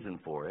good reason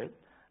for it.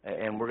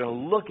 And we're going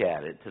to look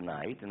at it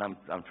tonight. And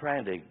I'm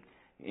trying to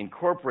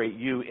incorporate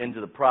you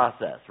into the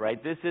process,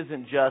 right? This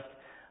isn't just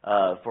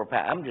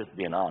I'm just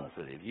being honest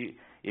with you.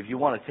 If you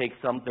want to take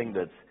something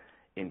that's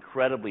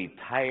incredibly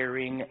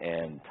tiring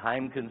and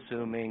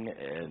time-consuming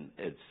and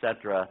et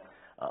cetera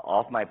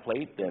off my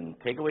plate, then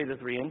take away the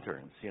 3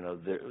 interns. You know,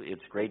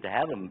 it's great to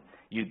have them.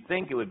 You'd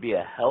think it would be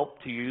a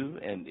help to you,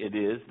 and it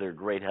is. They're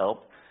great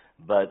help,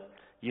 but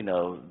you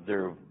know,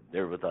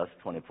 they're with us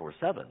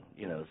 24/7.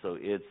 You know, so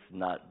it's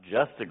not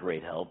just a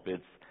great help.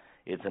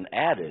 It's an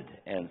added,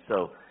 and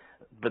so,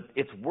 but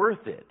it's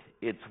worth it.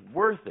 It's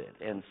worth it,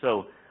 and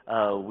so.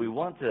 We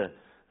want to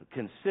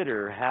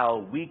consider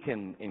how we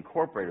can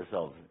incorporate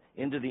ourselves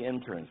into the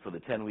interns for the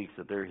 10 weeks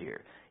that they're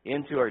here,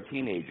 into our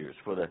teenagers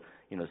for the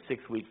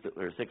 6 weeks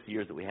or 6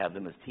 years that we have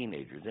them as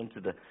teenagers, into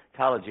the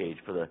college age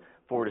for the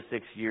 4 to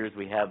 6 years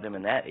we have them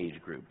in that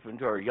age group,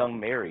 into our young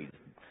marrieds.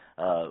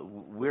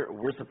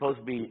 We're supposed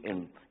to be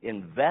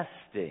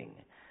investing,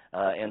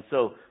 and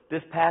so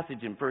this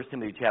passage in 1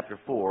 Timothy chapter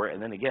 4,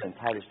 and then again in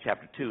Titus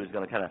chapter 2 is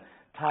going to kind of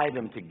tie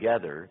them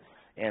together.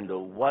 And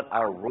what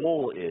our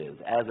role is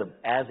as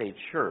a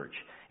church.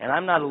 And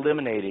I'm not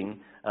eliminating,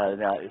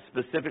 now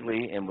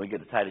specifically, and we get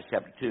to Titus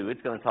chapter 2,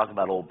 it's going to talk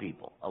about old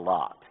people a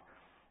lot.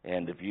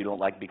 And if you don't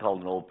like to be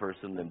called an old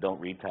person, then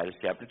don't read Titus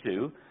chapter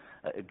 2.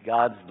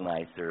 God's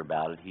nicer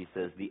about it. He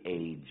says the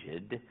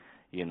aged,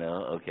 you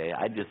know, okay.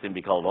 I just didn't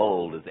be called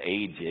old as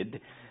aged.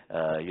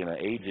 You know,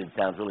 aged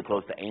sounds really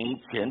close to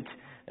ancient,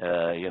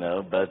 you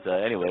know, but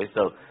anyway,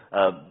 so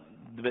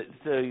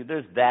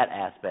there's that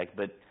aspect,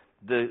 but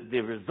the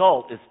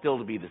result is still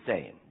to be the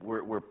same.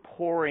 We're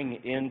pouring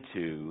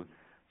into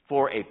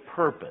for a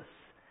purpose,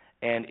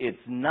 and it's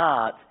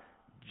not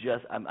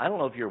just. I don't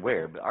know if you're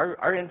aware, but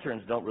our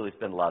interns don't really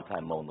spend a lot of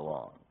time mowing the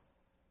lawn.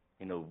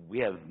 You know, we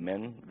have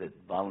men that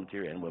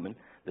volunteer and women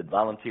that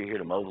volunteer here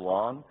to mow the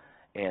lawn,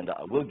 and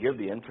we'll give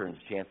the interns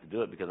a chance to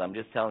do it because I'm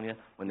just telling you,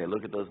 when they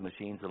look at those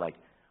machines, they're like,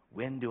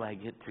 when do I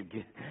get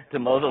to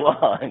mow the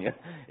lawn?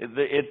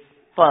 It's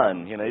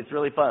fun, you know, it's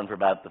really fun for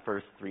about the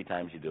first 3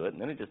 times you do it,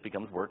 and then it just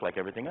becomes work like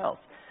everything else.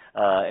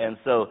 And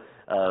so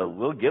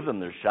we'll give them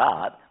their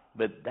shot,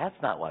 But that's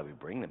not why we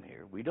bring them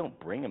here. We don't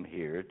bring them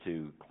here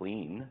to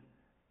clean.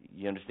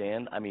 You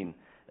understand? I mean,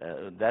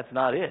 that's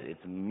not it.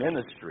 It's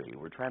ministry.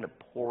 We're trying to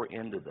pour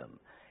into them.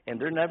 And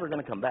they're never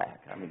going to come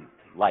back. I mean,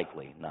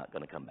 likely not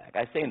going to come back.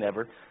 I say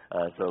never.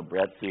 So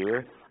Brett's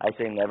here. I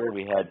say never.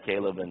 We had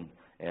Caleb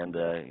and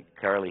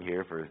Carly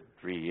here for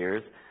 3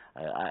 years.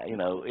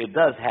 It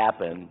does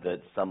happen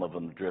that some of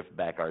them drift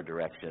back our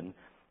direction.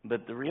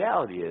 But the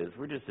reality is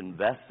we're just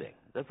investing.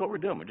 That's what we're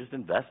doing. We're just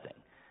investing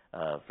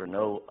for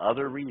no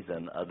other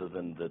reason other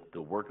than that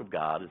the work of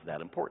God is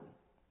that important.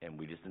 And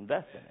we just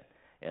invest in it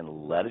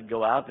and let it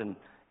go out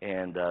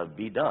and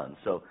be done.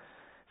 So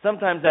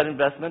sometimes that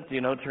investment,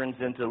 turns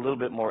into a little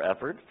bit more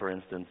effort. For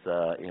instance,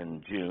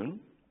 in June,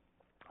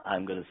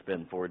 I'm going to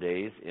spend 4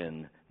 days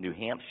in New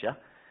Hampshire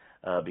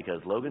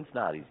because Logan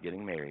Snoddy's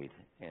getting married,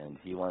 and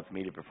he wants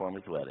me to perform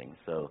his wedding.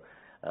 So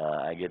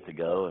I get to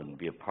go and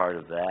be a part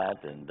of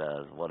that, and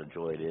what a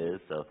joy it is.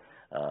 So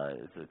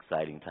it's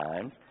exciting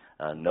times.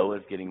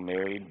 Noah's getting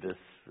married this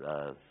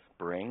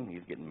spring.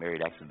 He's getting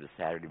married actually the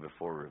Saturday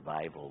before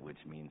revival, which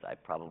means I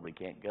probably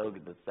can't go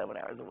because it's 7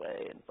 hours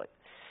away. And it's like,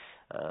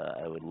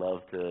 I would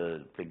love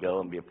to go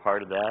and be a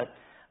part of that.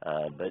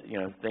 But,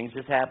 things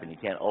just happen. You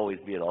can't always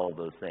be at all of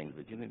those things,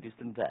 but you can just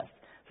invest.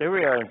 So here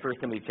we are in 1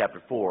 Timothy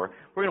chapter 4.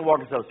 We're going to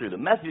walk ourselves through. The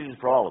message is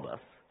for all of us.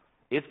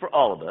 It's for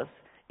all of us.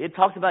 It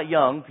talks about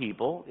young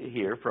people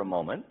here for a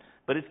moment,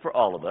 but it's for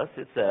all of us.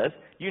 It says,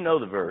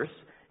 the verse.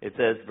 It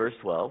says, verse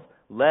 12,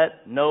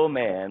 let no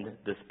man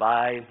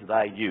despise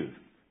thy youth.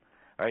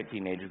 All right,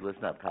 teenagers,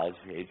 listen up.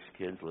 College-age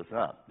kids, listen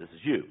up. This is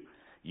you.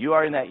 You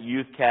are in that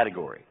youth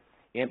category.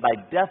 And by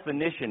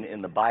definition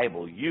in the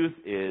Bible, youth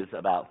is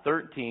about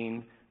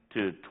 13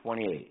 to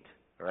 28.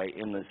 Right?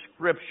 In the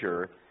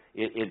Scripture,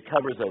 it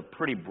covers a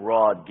pretty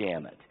broad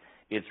gamut.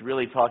 It's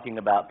really talking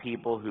about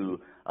people who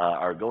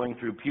are going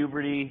through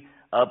puberty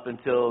up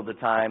until the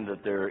time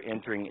that they're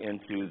entering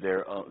into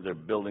they're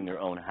building their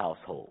own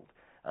household.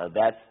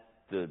 That's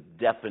the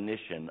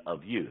definition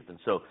of youth. And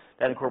so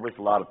that incorporates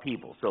a lot of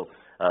people. So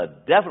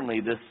definitely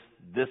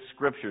this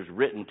Scripture is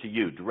written to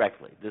you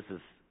directly. This is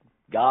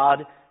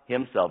God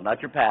Himself, not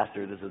your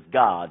pastor. This is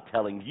God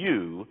telling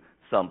you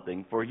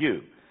something for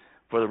you.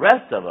 For the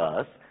rest of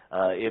us,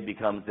 it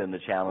becomes then the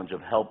challenge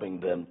of helping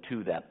them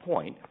to that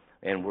point,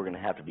 and we're going to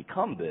have to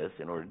become this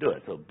in order to do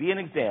it. So be an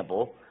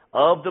example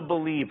of the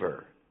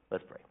believer.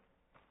 Let's pray.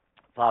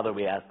 Father,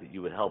 we ask that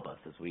you would help us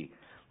as we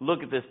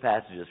look at this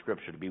passage of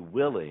Scripture to be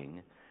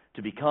willing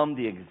to become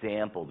the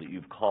example that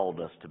you've called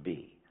us to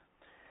be.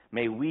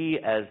 May we,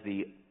 as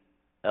the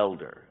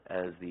elder,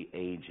 as the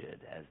aged,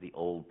 as the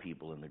old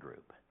people in the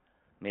group,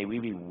 may we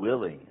be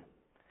willing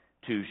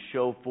to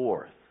show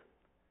forth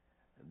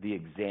the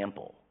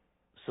example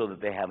so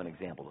that they have an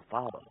example to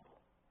follow.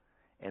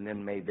 And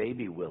then may they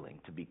be willing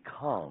to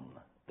become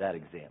that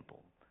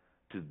example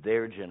to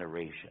their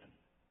generation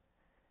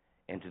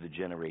and to the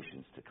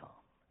generations to come.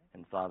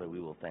 And Father, we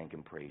will thank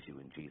and praise you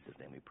in Jesus'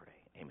 name we pray.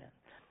 Amen.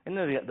 And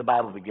then the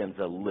Bible begins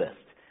a list.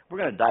 We're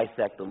going to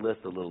dissect the list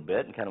a little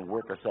bit and kind of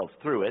work ourselves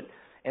through it.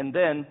 And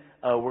then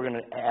we're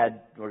going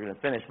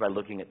to finish by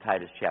looking at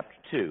Titus chapter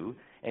 2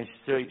 and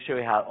show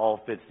you how it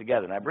all fits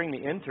together. And I bring the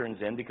interns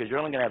in because you're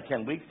only going to have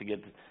 10 weeks to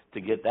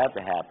get that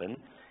to happen.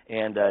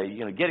 And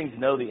getting to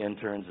know the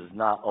interns is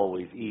not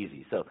always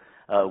easy. So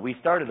we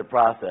started a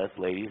process,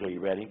 ladies. Are you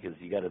ready? Because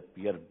you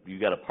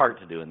got a part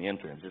to do in the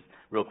interns. Just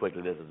real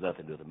quickly, this has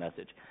nothing to do with the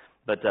message.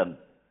 But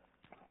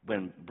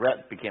when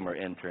Brett became our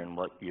intern,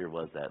 what year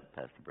was that,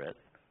 Pastor Brett?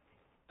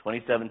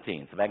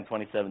 2017. So back in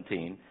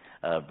 2017,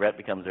 Brett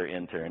becomes our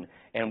intern,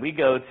 and we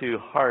go to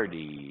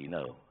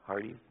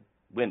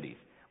Wendy's.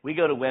 We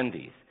go to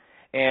Wendy's,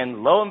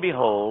 and lo and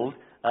behold,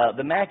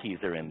 the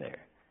Mackeys are in there,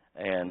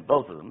 and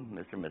both of them,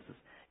 Mr. and Mrs.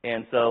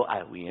 And so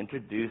we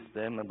introduced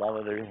them, and blah,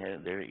 blah,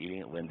 they're eating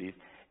at Wendy's,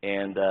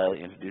 and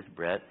introduced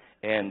Brett.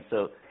 And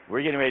so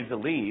we're getting ready to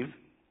leave,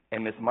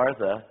 and Miss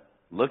Martha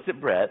looks at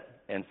Brett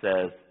and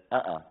says,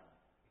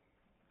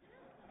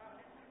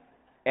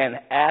 and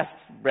asks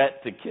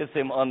Brett to kiss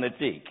him on the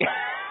cheek.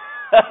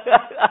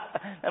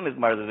 Now, Miss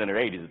Martha's in her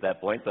 80s at that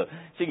point, so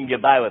she can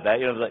get by with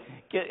that.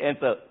 And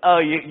so,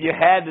 you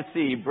had to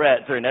see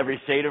Brett turn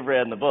every shade of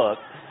red in the book,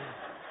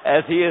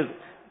 as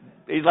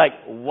he's like,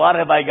 what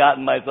have I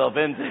gotten myself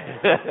into?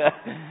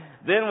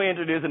 Then we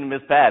introduce him to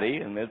Miss Patty,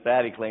 and Miss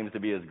Patty claims to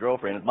be his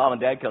girlfriend. His mom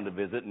and dad come to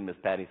visit, and Miss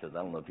Patty says, I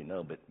don't know if you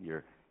know, but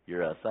your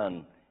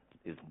son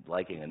is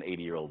liking an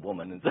 80-year-old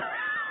woman. And so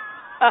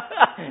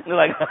they're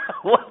like,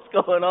 what's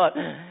going on?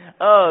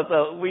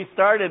 So we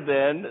started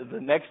then.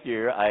 The next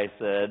year, I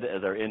said,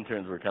 as our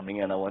interns were coming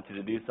in, I want you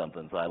to do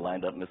something. So I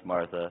lined up Miss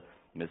Martha,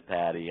 Miss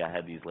Patty. I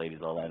had these ladies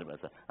all lined up. I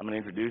said, I'm going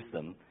to introduce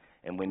them,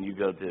 and when you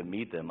go to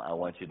meet them, I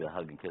want you to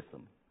hug and kiss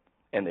them.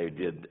 And they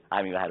did.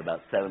 I had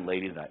about 7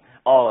 ladies, and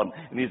all of them,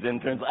 and these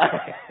interns.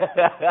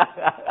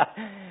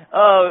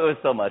 Oh, it was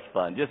so much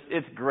fun.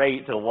 It's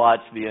great to watch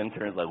the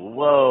interns like,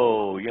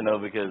 whoa,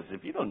 because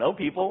if you don't know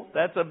people,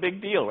 that's a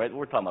big deal, right?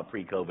 We're talking about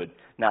pre-COVID.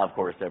 Now, of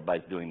course,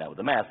 everybody's doing that with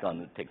a mask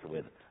on. It takes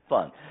away the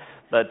fun.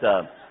 But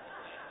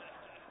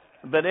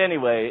But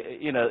anyway,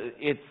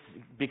 it's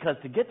because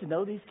to get to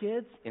know these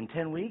kids in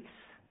 10 weeks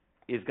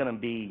is going to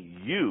be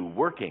you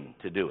working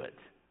to do it.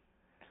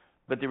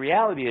 But the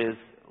reality is,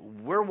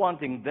 we're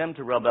wanting them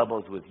to rub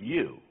elbows with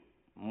you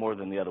more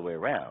than the other way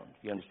around.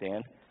 You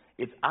understand?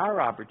 It's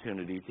our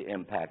opportunity to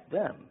impact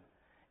them.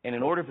 And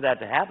in order for that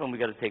to happen, we've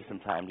got to take some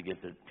time to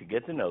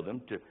get to know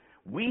them.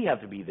 We have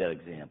to be that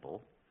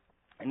example,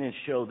 and then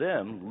show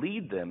them,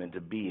 lead them into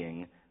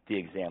being the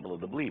example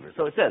of the believer.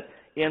 So it says,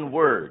 in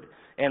word.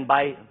 And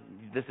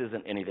this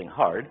isn't anything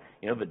hard,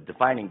 but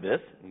defining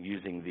this,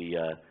 using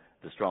the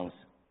Strong's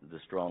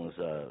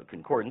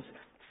Concordance,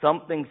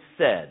 something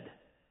said,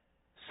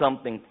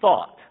 something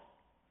thought,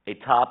 a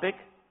topic,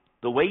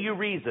 the way you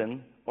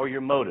reason, or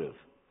your motive.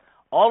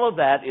 All of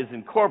that is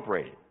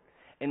incorporated.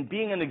 And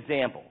being an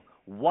example,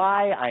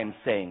 why I'm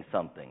saying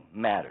something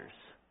matters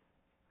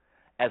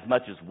as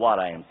much as what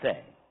I am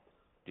saying.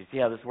 Do you see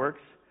how this works?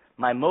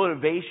 My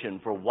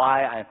motivation for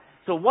why I...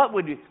 So what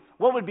would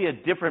be a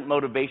different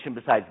motivation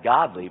besides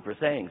godly for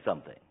saying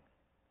something?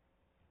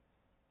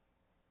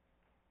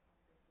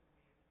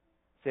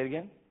 Say it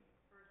again?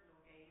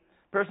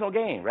 Personal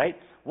gain, right?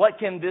 What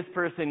can this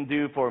person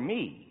do for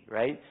me,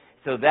 right?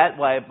 So that,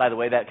 by the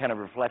way, that kind of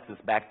reflects us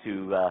back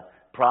to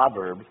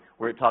Proverbs,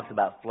 where it talks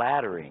about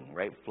flattering,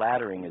 right?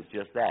 Flattering is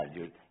just that.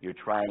 You're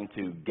trying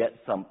to get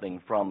something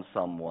from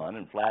someone,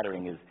 and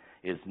flattering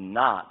is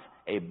not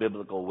a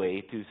biblical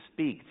way to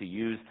speak, to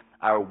use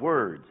our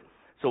words.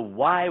 So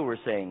why we're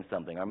saying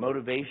something, our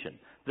motivation,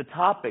 the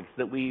topics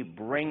that we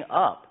bring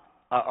up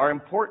are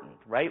important,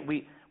 right?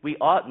 We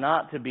ought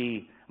not to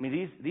be... I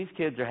mean, these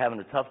kids are having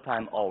a tough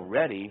time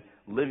already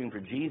living for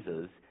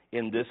Jesus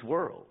in this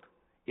world.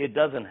 It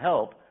doesn't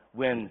help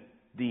when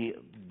the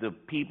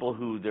people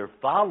who they're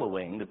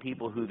following, the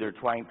people who they're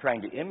trying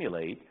to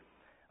emulate,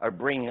 are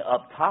bringing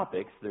up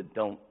topics that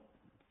don't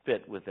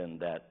fit within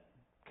that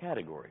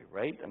category,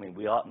 right? I mean,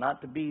 we ought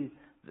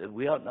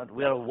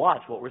to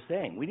watch what we're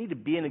saying. We need to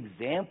be an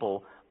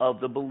example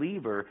of the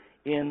believer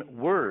in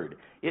word.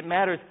 It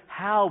matters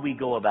how we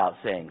go about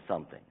saying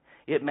something.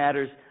 It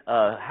matters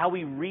how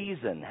we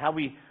reason, how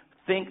we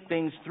think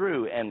things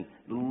through and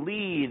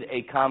lead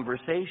a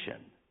conversation.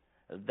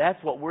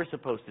 That's what we're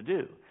supposed to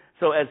do.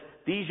 So as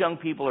these young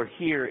people are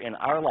here in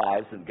our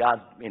lives, and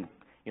God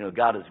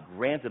has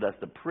granted us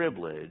the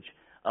privilege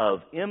of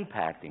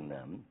impacting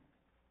them,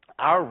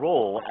 our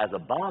role as a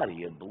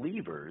body of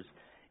believers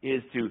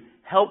is to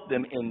help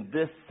them in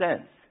this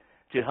sense,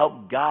 to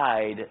help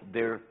guide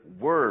their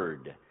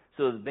word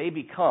so that they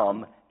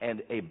become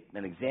an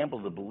example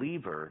of the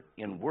believer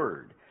in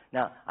word.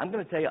 Now, I'm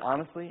going to tell you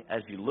honestly,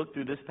 as you look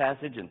through this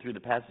passage and through the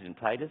passage in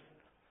Titus,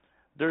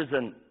 there's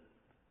an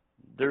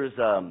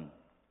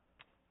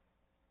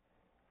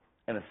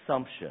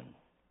assumption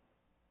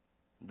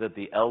that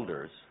the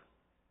elders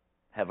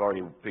have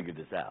already figured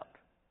this out.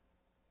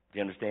 Do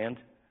you understand?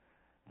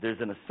 There's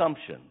an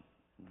assumption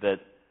that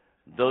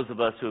those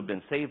of us who have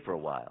been saved for a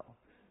while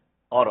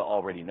ought to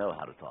already know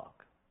how to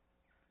talk.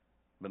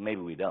 But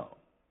maybe we don't.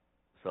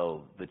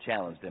 So the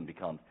challenge then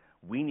becomes,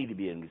 we need to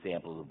be an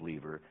example of the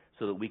believer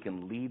so that we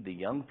can lead the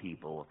young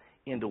people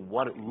into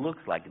what it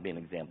looks like to be an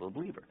example of the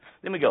believer.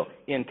 Then we go,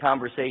 in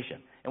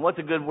conversation. And what's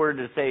a good word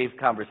to say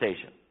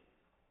conversation?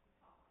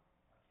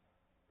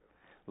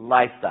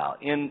 Lifestyle.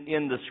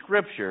 In the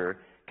Scripture,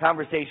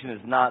 conversation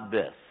is not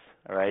this,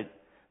 all right?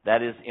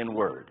 That is in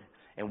word.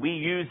 And we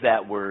use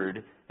that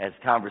word as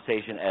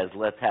conversation as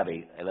let's have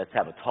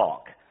a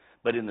talk.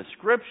 But in the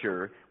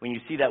Scripture, when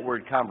you see that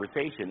word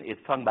conversation, it's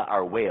talking about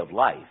our way of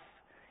life.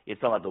 It's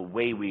talking about the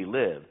way we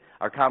live.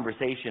 Our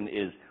conversation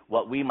is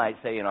what we might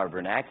say in our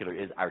vernacular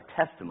is our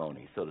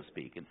testimony, so to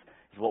speak. It's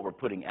what we're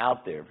putting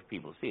out there for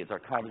people to see. It's our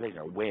conversation,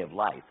 our way of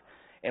life.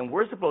 And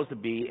we're supposed to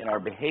be, in our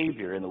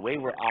behavior, in the way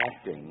we're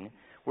acting,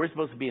 we're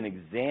supposed to be an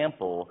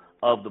example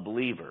of the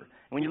believer.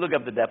 And when you look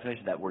up the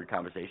definition of that word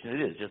conversation,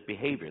 it is just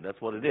behavior. That's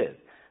what it is.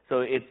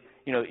 So it's,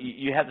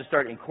 you have to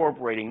start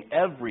incorporating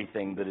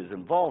everything that is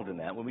involved in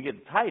that. When we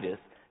get to Titus,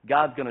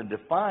 God's going to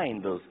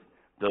define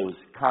those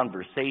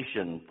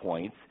conversation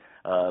points,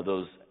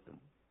 those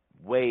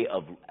way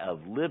of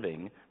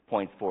living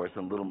points for us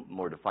in a little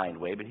more defined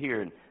way. But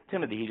here in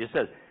Timothy, he just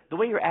says, the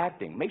way you're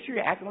acting, make sure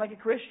you're acting like a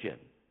Christian,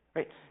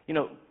 right?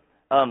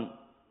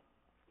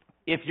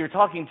 If you're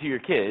talking to your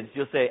kids,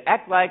 you'll say,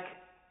 act like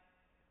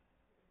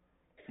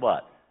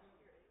what?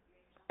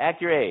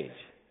 Act your age,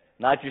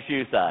 not your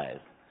shoe size.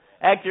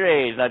 Act your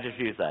age, not your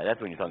shoe size.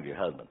 That's when you're talking to your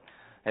husband.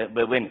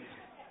 But when,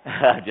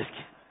 just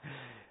kidding.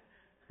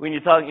 When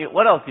you're talking,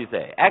 what else do you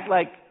say? Act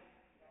like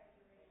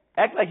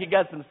you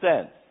got some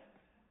sense.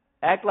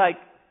 Act like,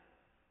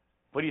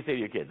 what do you say to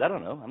your kids? I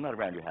don't know. I'm not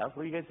around your house.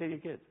 What do you guys say to your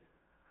kids?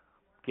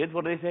 Kids,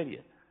 what do they say to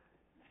you?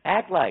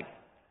 Act like.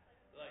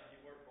 Like you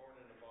weren't born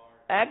in a barn.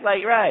 Act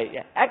like, right.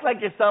 Yeah. Act like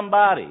you're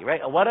somebody,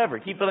 right? Or whatever.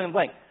 Keep filling in the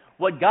blank.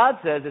 What God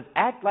says is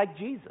act like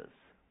Jesus,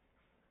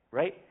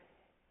 right?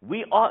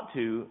 We ought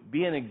to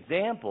be an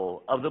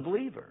example of the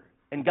believer.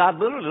 And God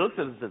literally looks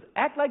at us and says,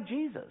 act like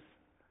Jesus,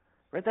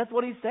 right? That's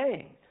what he's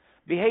saying.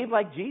 Behave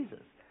like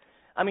Jesus.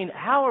 I mean,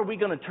 how are we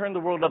going to turn the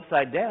world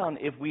upside down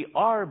if we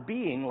are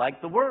being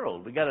like the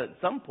world? We got to, at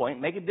some point,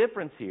 make a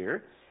difference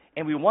here,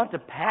 and we want to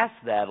pass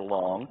that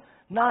along,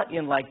 not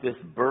in like this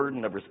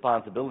burden of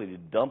responsibility to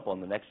dump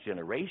on the next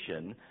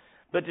generation,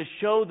 but to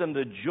show them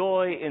the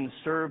joy in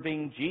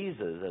serving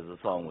Jesus, as the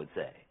song would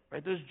say.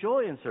 Right? There's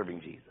joy in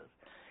serving Jesus,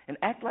 and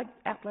act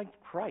like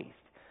Christ.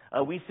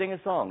 We sing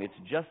a song. It's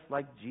just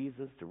like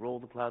Jesus to roll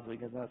the clouds. You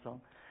guys know that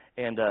song?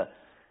 And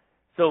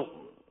so,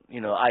 you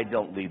know, I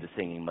don't lead the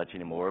singing much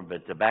anymore,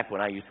 but back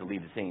when I used to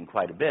lead the singing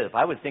quite a bit, if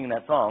I was singing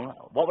that song,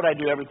 what would I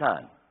do every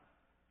time?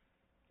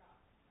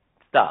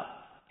 Stop.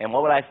 And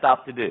what would I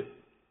stop to do?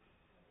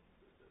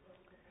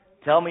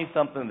 Tell me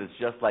something that's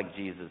just like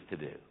Jesus to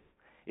do.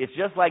 It's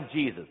just like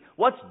Jesus.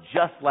 What's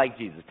just like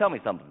Jesus? Tell me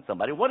something,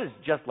 somebody. What is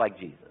just like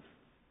Jesus?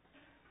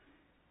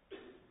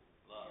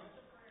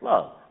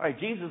 Love. All right,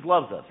 Jesus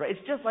loves us, right?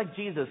 It's just like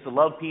Jesus to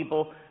love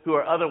people who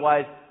are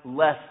otherwise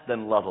less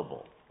than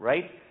lovable,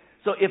 right?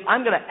 So if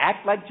I'm going to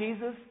act like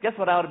Jesus, guess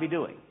what I ought to be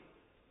doing?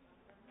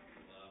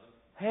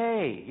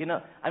 Hey, you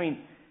know, I mean,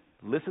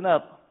 listen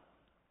up,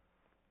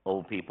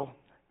 old people,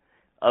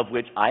 of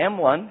which I am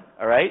one,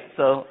 all right?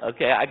 So,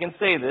 okay, I can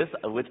say this,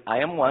 of which I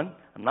am one.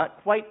 I'm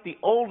not quite the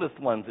oldest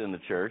ones in the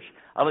church.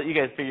 I'll let you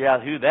guys figure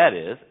out who that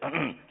is.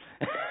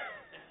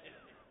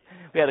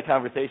 We had a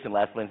conversation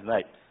last Wednesday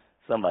night.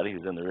 Somebody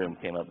who's in the room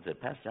came up and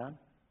said, Pastor John,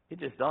 it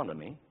just dawned on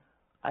me.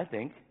 I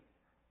think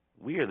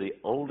we are the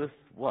oldest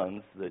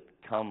ones that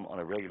come on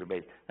a regular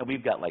basis. Now,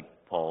 we've got like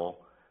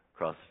Paul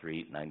across the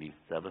street,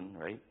 97,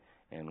 right?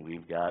 And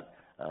we've got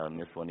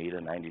Miss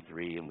Juanita,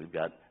 93, and we've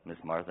got Miss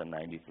Martha,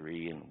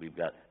 93, and we've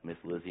got Miss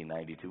Lizzie,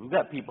 92. We've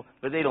got people,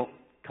 but they don't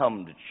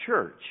come to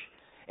church.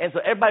 And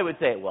so everybody would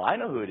say, well, I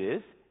know who it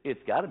is.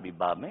 It's got to be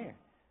Bob Mayer.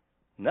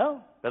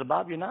 No, Brother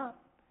Bob, you're not.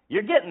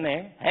 You're getting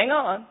there. Hang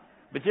on.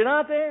 But you're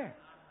not there.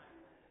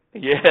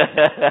 Yeah.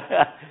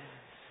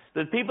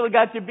 The people that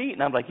got you beat.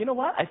 And I'm like, you know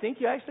what? I think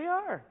you actually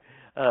are.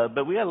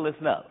 But we got to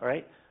listen up, all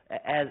right?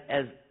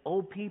 As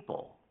old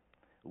people,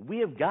 we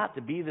have got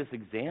to be this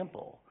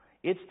example.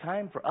 It's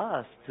time for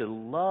us to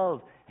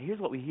love. Here's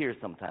what we hear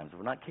sometimes. If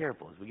we're not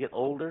careful. As we get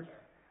older,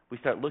 we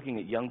start looking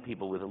at young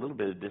people with a little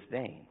bit of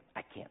disdain.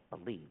 I can't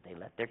believe they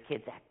let their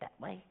kids act that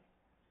way.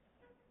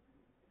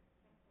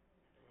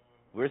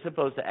 We're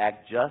supposed to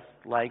act just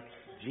like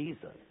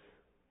Jesus.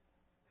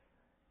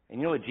 And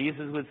you know what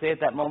Jesus would say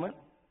at that moment?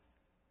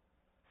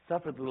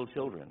 Suffer the little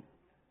children.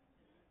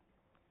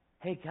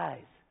 Hey, guys,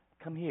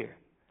 come here.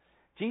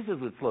 Jesus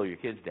would slow your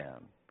kids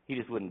down. He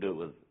just wouldn't do it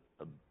with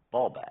a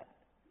ball bat.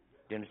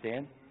 Do you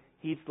understand?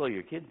 He'd slow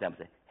your kids down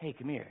and say, hey,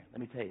 come here.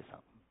 Let me tell you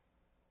something.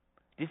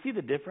 Do you see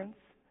the difference?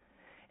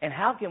 And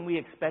how can we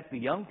expect the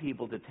young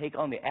people to take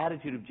on the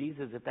attitude of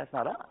Jesus if that's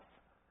not us?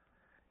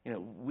 You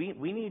know,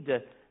 we need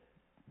to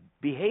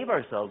behave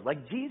ourselves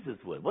like Jesus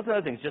would. What's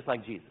another thing? It's just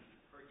like Jesus.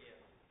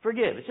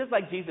 Forgive. It's just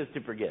like Jesus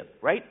to forgive,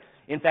 right?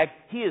 In fact,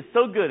 he is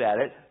so good at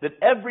it that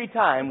every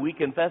time we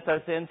confess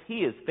our sins, he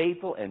is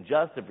faithful and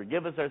just to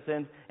forgive us our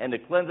sins and to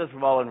cleanse us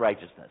from all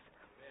unrighteousness.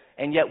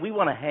 And yet we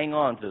want to hang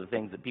on to the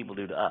things that people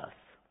do to us.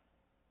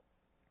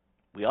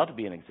 We ought to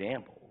be an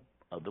example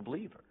of the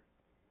believer.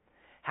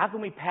 How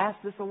can we pass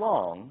this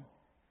along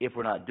if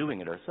we're not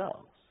doing it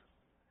ourselves?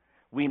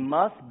 We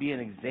must be an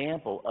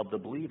example of the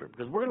believer,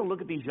 because we're going to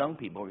look at these young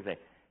people and say,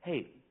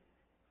 hey,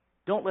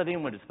 don't let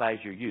anyone despise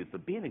your youth,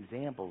 but be an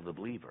example of the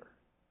believer.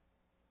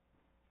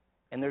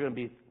 And they're going to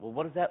be, well,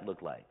 what does that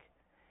look like?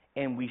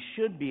 And we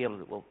should be able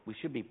to, well, we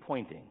should be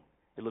pointing.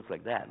 It looks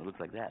like that, it looks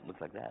like that, it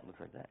looks like that, it looks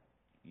like that.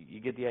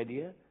 You get the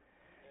idea?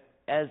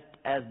 As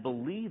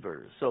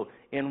believers, so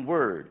in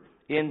word,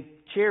 in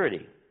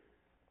charity,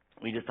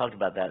 we just talked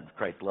about that,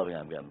 Christ loving.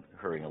 I'm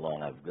hurrying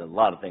along. I've got a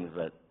lot of things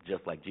that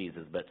just like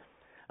Jesus, but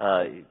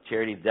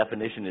charity's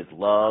definition is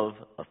love,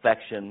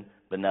 affection,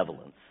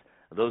 benevolence.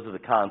 Those are the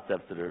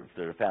concepts that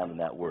are found in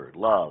that word,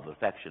 love,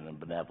 affection, and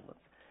benevolence.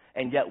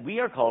 And yet we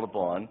are called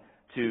upon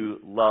to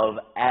love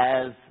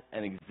as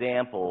an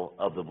example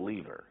of the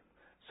believer.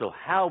 So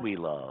how we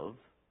love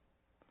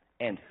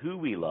and who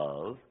we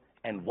love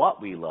and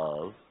what we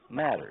love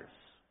matters,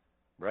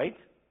 right?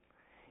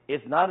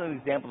 It's not an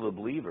example of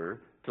the believer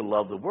to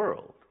love the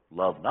world.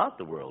 Love not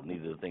the world,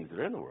 neither the things that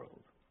are in the world.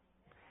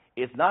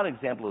 It's not an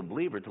example of the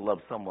believer to love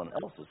someone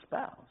else's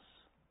spouse.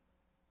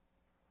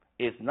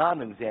 It's not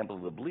an example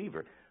of the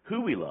believer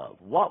who we love,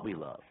 what we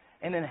love,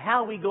 and then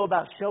how we go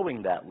about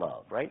showing that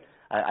love, right?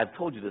 I've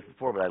told you this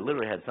before, but I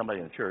literally had somebody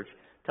in the church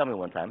tell me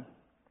one time,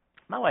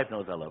 my wife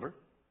knows I love her.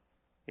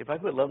 If I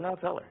quit loving her, I'll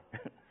tell her.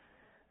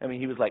 I mean,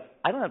 he was like,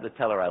 I don't have to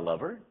tell her I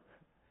love her.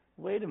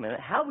 Wait a minute.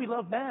 How we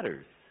love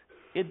matters.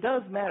 It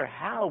does matter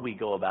how we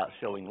go about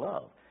showing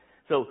love.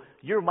 So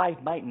your wife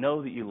might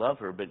know that you love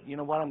her, but you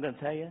know what I'm going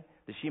to tell you?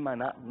 That she may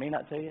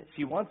not tell you?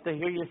 She wants to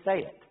hear you say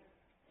it.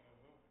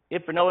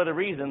 If for no other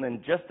reason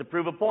than just to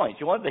prove a point.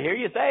 She wants to hear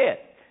you say it,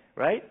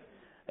 right?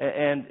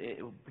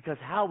 Because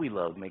how we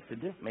love makes a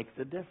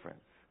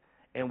difference.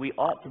 And we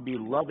ought to be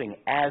loving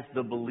as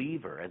the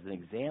believer, as an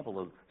example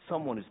of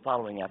someone who's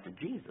following after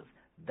Jesus.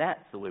 That's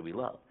the way we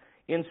love.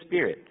 In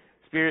spirit.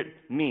 Spirit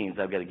means,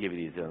 I've got to give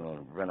you these, I'm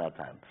going to run out of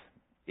time.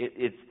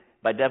 It's,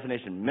 by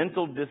definition,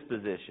 mental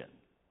disposition.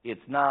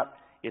 It's not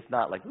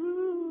like,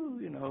 ooh,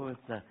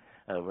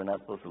 we're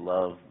not supposed to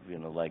love,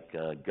 like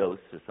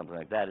ghosts or something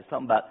like that. It's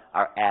something about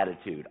our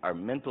attitude, our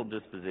mental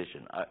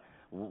disposition.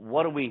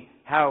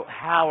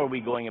 How are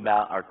we going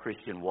about our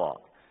Christian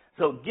walk?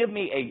 So give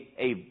me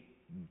a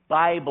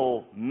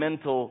Bible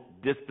mental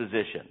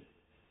disposition.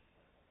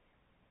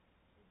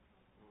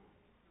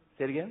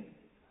 Say it again.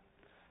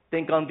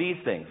 Think on these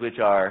things, which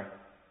are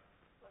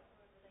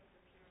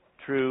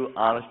true,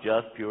 honest,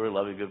 just, pure,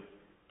 loving, good.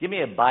 Give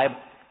me a Bible.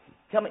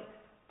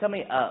 Tell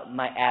me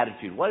my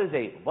attitude. What is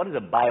a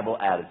Bible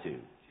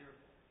attitude?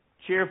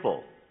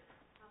 Cheerful.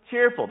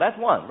 Cheerful. That's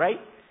one, right?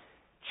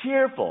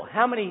 Cheerful.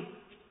 How many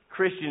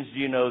Christians do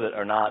you know that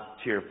are not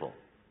cheerful?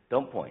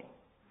 Don't point.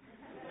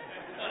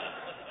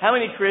 How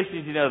many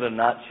Christians do you know that are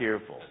not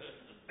cheerful?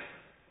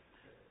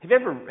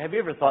 Have you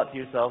ever thought to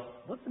yourself,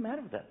 what's the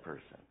matter with that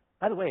person?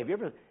 By the way, have you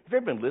ever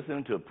been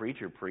listening to a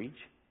preacher preach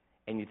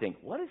and you think,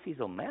 what is he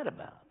so mad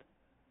about?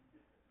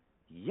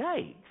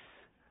 Yikes.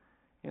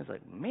 And it's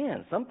like,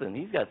 man,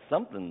 he's got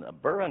something, a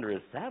burr under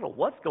his saddle.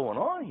 What's going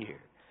on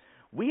here?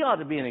 We ought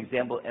to be an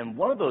example, and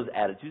one of those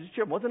attitudes is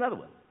cheerful. What's another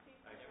one?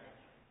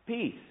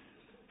 Peace.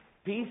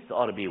 Peace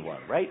ought to be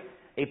one, right?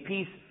 A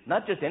peace,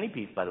 not just any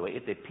peace, by the way,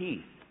 it's a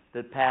peace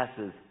that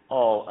passes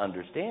all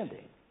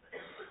understanding.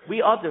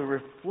 We ought to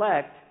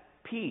reflect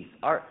peace.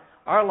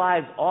 Our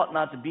lives ought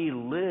not to be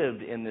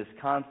lived in this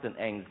constant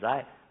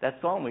anxiety. That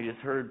song we just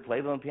heard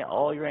played on the piano,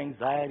 all your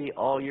anxiety,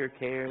 all your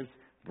cares,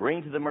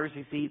 bring to the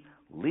mercy seat,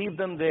 leave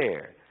them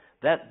there.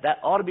 That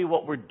ought to be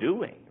what we're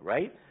doing,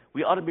 right?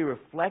 We ought to be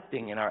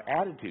reflecting in our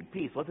attitude.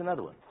 Peace. What's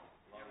another one?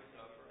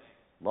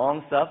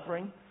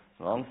 Long-suffering.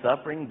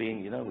 Long-suffering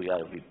being, we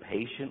ought to be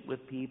patient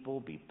with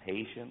people. Be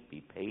patient,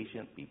 be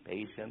patient, be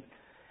patient.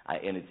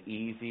 And it's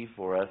easy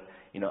for us.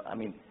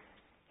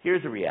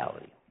 Here's the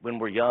reality. When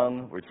we're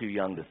young, we're too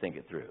young to think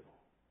it through.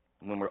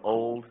 When we're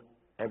old,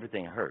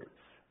 everything hurts.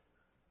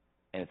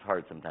 And it's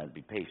hard sometimes to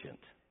be patient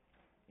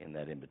in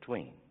that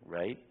in-between,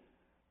 right?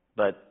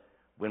 But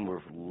when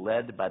we're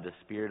led by the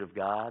Spirit of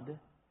God,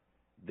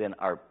 then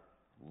our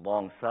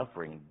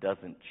long-suffering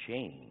doesn't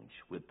change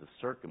with the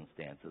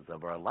circumstances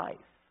of our life.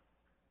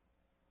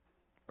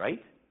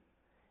 Right?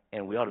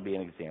 And we ought to be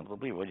an example of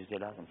believer. What did you say,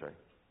 Doc? I'm sorry.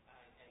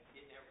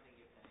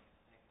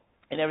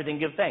 And everything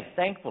give thanks.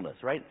 Thankfulness,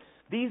 right?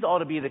 These ought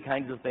to be the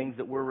kinds of things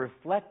that we're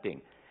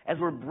reflecting. As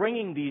we're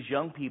bringing these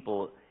young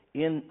people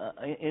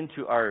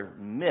into our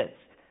midst,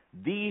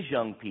 these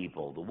young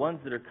people, the ones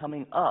that are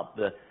coming up,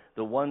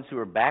 the ones who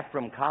are back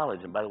from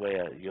college, and by the way,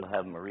 you'll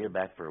have Maria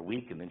back for a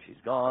week, and then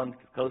she's gone to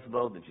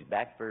Kosovo, then she's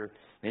back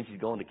then she's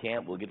going to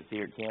camp. We'll get to see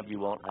her at camp. You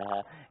won't,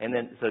 and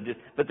then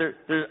but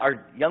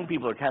our young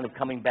people are kind of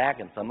coming back,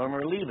 and some of them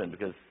are leaving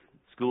because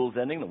school's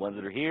ending. The ones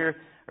that are here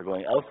are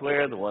going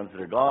elsewhere. The ones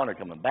that are gone are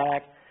coming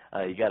back.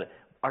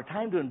 Our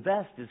time to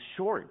invest is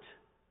short,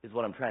 is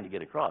what I'm trying to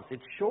get across.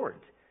 It's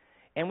short,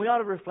 and we ought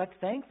to reflect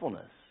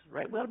thankfulness,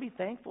 right? We ought to be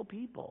thankful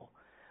people,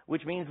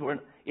 which means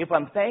if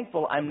I'm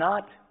thankful, I'm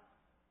not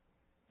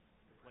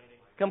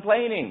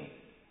complaining.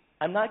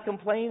 I'm not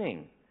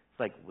complaining. It's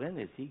like, when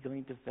is he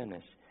going to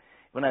finish?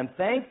 When I'm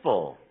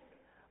thankful,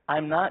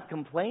 I'm not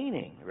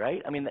complaining,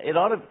 right? It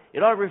ought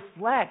to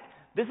reflect.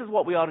 This is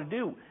what we ought to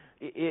do.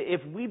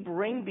 If we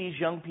bring these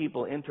young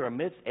people into our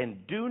midst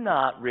and do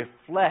not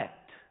reflect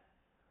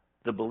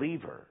the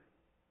believer,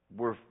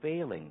 we're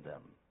failing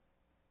them.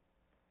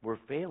 We're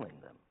failing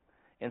them.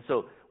 And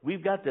so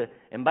we've got to,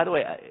 and by the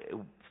way,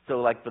 so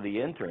like for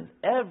the interns,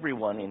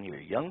 everyone in here,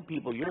 young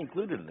people, you're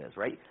included in this,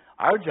 right?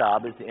 Our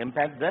job is to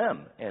impact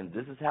them, and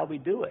this is how we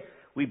do it.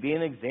 We be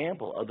an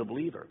example of the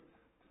believer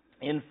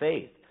in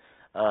faith.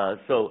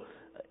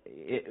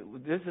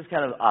 This is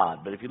kind of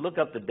odd, but if you look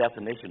up the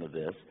definition of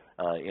this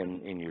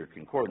in your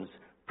concordance,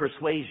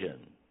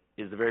 persuasion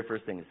is the very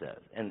first thing it says.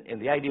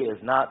 And the idea is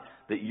not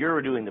that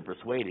you're doing the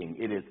persuading.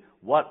 It is,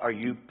 what are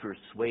you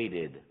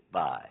persuaded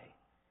by?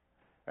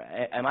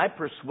 Am I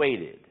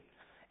persuaded?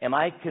 Am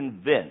I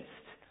convinced?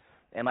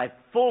 Am I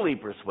fully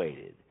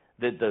persuaded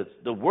that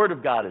the Word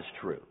of God is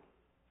true?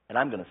 And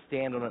I'm going to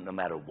stand on it no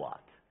matter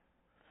what.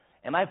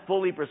 Am I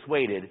fully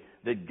persuaded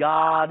that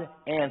God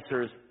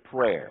answers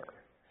prayer?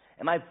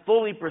 Am I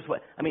fully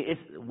persuaded?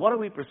 What are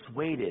we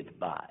persuaded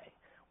by?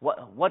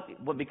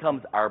 What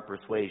becomes our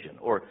persuasion?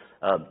 Or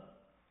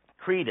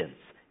credence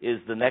is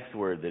the next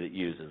word that it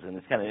uses. And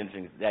it's kind of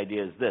interesting. The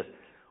idea is this.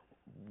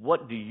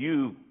 What do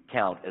you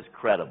count as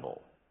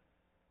credible?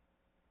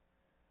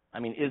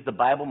 Is the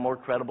Bible more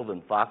credible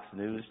than Fox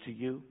News to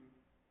you?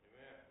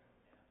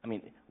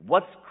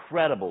 What's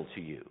credible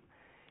to you?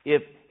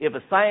 If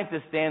a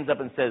scientist stands up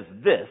and says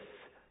this,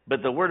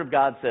 but the Word of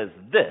God says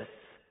this,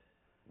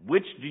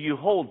 which do you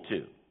hold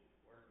to?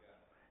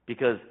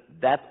 Because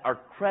that's our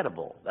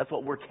credible. That's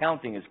what we're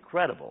counting as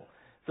credible.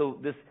 So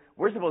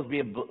we're supposed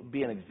to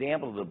be an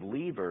example of the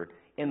believer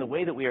in the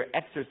way that we are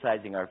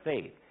exercising our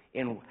faith,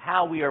 in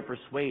how we are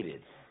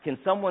persuaded. Can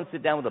someone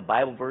sit down with a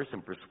Bible verse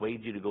and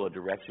persuade you to go a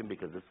direction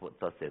because this is what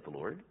thus saith the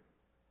Lord?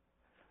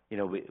 You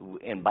know,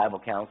 in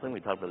Bible counseling, we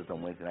talked about this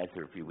on Wednesday nights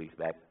here a few weeks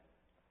back.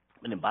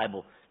 And in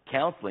Bible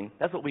counseling,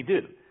 that's what we do.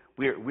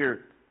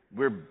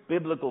 We're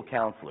biblical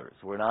counselors.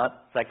 We're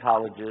not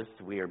psychologists.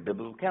 We are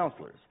biblical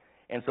counselors.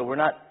 And so we're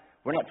not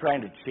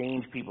trying to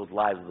change people's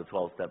lives with a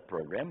 12-step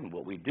program. And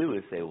what we do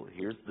is say, well,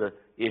 here's the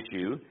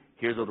issue.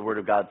 Here's what the Word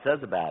of God says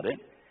about it.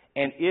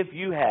 And if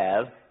you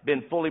have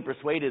been fully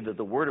persuaded that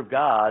the Word of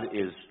God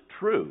is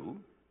true,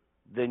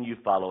 then you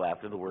follow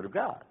after the Word of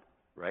God,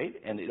 right?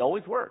 And it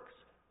always works.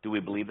 Do we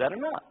believe that or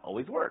not?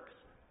 Always works.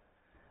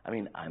 I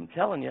mean, I'm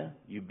telling you,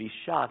 you'd be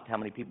shocked how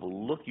many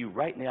people look you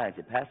right in the eye and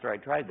say, Pastor, I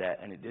tried that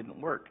and it didn't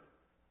work.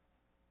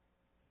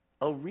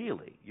 Oh,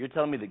 really? You're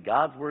telling me that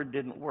God's Word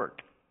didn't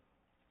work?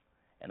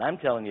 And I'm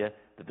telling you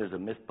that there's a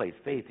misplaced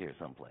faith here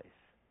someplace.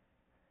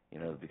 You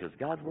know, because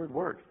God's Word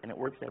works, and it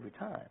works every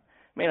time.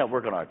 It may not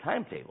work on our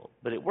timetable,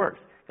 but it works.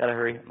 Got to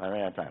hurry. I'm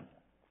running out of time.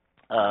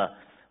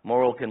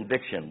 Moral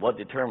conviction. What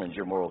determines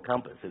your moral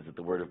compass? Is it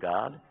the Word of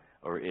God,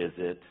 or is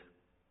it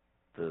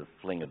the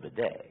fling of the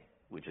day,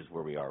 which is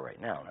where we are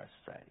right now in our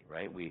society,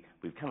 right? We've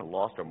kind of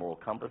lost our moral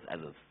compass as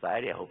a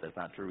society. I hope that's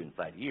not true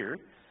inside here.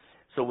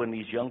 So when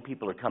these young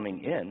people are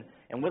coming in,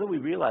 and whether we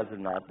realize it or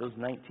not, those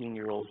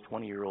 19-year-olds,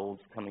 20-year-olds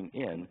coming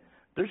in,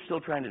 they're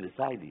still trying to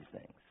decide these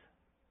things.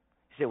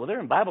 You say, well, they're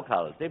in Bible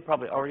college. They've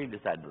probably already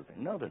decided those things.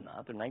 No, they're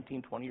not. They're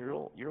 19,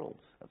 20-year-olds.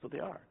 That's what they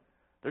are.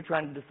 They're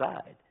trying to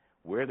decide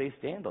where they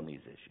stand on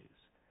these issues.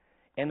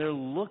 And they're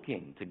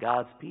looking to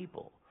God's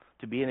people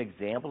to be an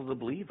example of the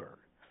believer.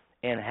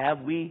 And have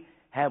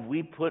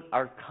we put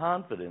our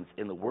confidence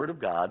in the Word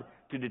of God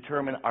to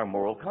determine our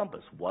moral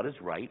compass? What is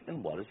right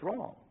and what is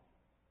wrong?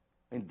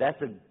 I mean,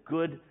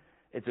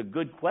 it's a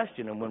good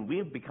question. And when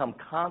we've become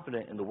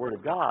confident in the Word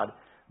of God,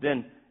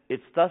 then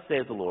it's thus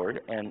saith the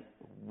Lord, and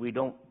we're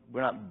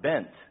not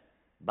bent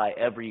by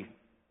every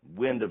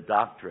wind of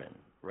doctrine,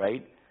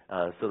 right?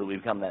 So that we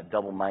become that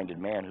double-minded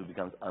man who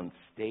becomes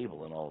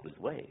unstable in all of his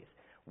ways.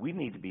 We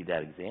need to be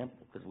that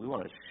example because we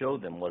want to show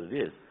them what it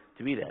is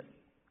to be that.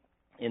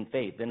 In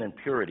faith, then in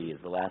purity is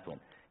the last one.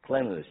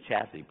 Cleanliness,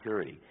 chastity,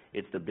 purity.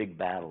 It's the big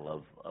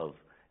battle of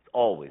it's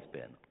always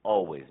been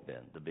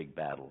the big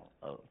battle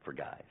for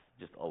guys.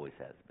 Just always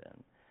has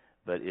been.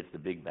 But it's the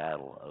big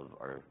battle of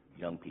our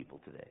young people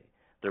today.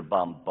 They're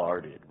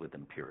bombarded with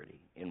impurity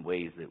in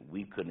ways that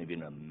we couldn't have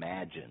even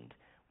imagined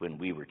when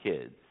we were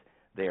kids.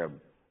 They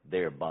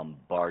are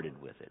bombarded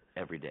with it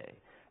every day.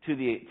 To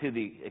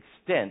the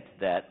extent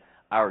that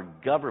our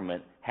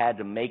government had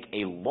to make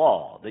a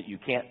law that you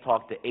can't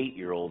talk to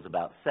 8-year-olds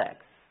about sex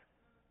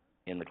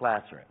in the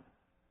classroom.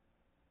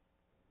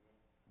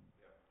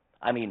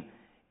 I mean,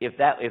 if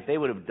they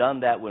would have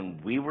done that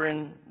when we were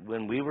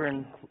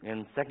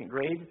in second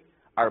grade,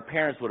 our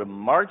parents would have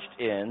marched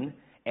in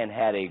and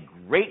had a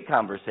great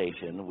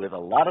conversation with a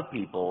lot of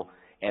people,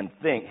 and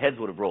heads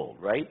would have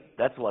rolled, right?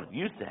 That's what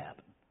used to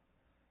happen.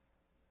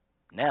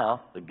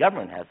 Now the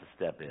government has to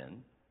step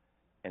in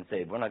and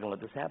say, we're not going to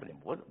let this happen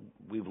anymore.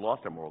 We've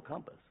lost our moral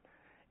compass.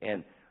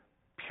 And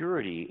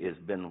purity has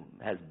been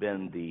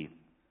the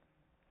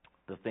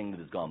thing that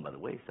has gone by the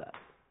wayside.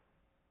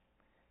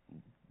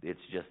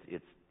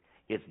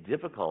 It's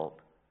difficult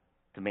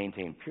to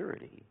maintain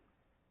purity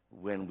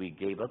when we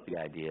gave up the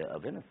idea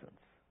of innocence,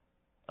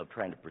 of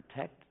trying to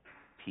protect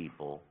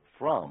people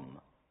from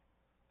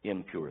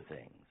impure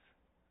things.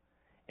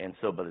 And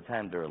so by the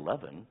time they're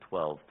 11,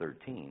 12,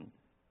 13,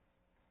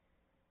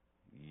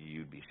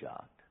 you'd be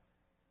shocked.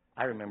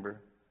 I remember,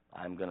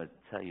 I'm going to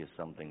tell you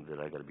something that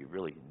I've got to be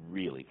really,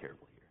 really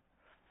careful here.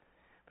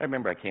 I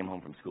remember I came home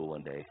from school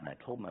one day and I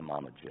told my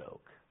mom a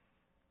joke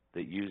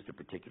that used a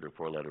particular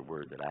 4-letter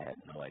word that I had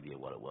no idea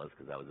what it was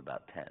because I was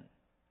about 10.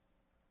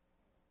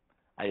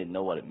 I didn't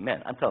know what it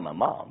meant. I'm telling my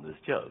mom this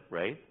joke,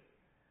 right?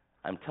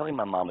 I'm telling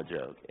my mom a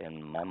joke,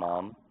 and my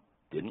mom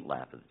didn't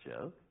laugh at the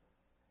joke,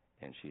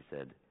 and she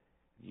said,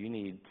 you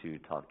need to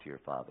talk to your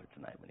father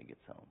tonight when he gets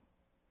home.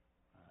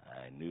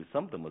 I knew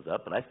something was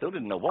up, but I still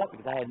didn't know what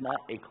because I had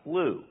not a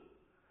clue.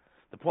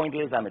 The point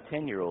is, I'm a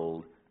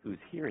 10-year-old who's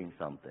hearing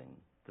something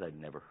that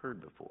I'd never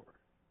heard before.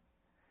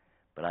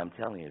 But I'm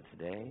telling you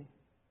today,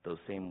 those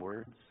same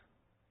words,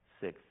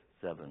 6,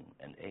 7,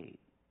 and 8,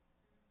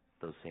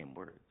 those same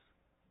words.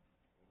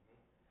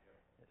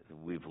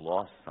 We've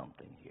lost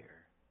something here.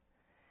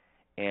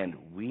 And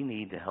we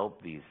need to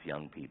help these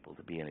young people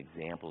to be an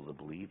example of the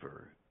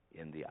believer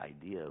in the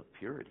idea of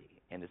purity.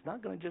 And it's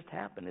not going to just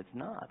happen. It's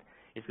not.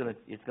 It's going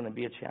to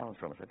be a challenge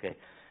from us. Okay,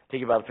 take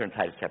your Bible, turn to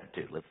Titus chapter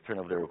 2. Let's turn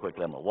over there real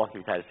quickly. I'm going to walk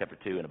through Titus chapter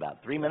 2 in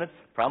about 3 minutes.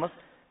 Promise.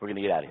 We're going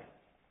to get out of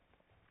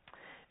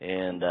here.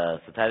 And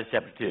so Titus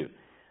chapter 2.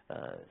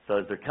 So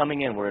as they're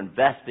coming in, we're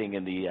investing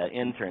in the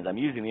interns. I'm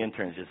using the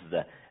interns just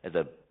as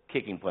a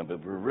kicking point,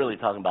 but we're really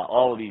talking about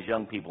all of these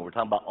young people. We're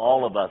talking about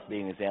all of us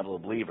being an example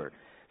of a believer.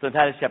 So in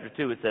Titus chapter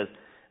 2, it says,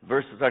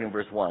 starting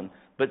verse 1,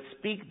 but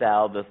speak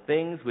thou the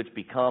things which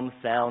become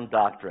sound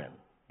doctrine.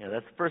 You know,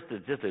 that's first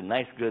just a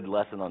nice, good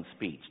lesson on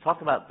speech.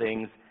 Talk about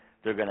things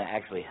that are going to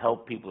actually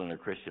help people in their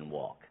Christian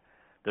walk,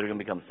 that are going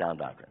to become sound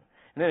doctrine.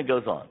 And then it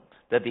goes on,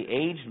 that the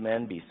aged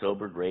men be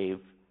sober, grave,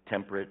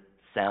 temperate,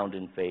 sound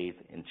in faith,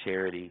 in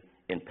charity,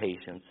 in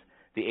patience.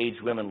 The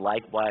aged women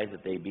likewise,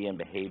 that they be in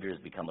behaviors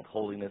become of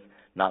holiness,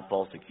 not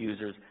false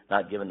accusers,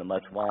 not given to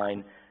much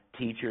wine,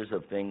 teachers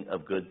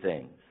of good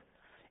things.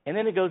 And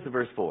then it goes to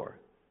verse 4,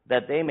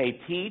 that they may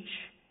teach,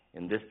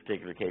 in this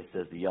particular case it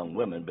says the young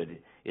women, but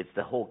it's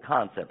the whole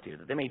concept here,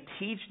 that they may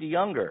teach the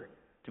younger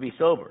to be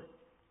sober.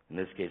 In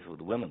this case with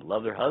the women, to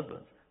love their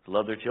husbands, to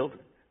love their children,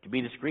 to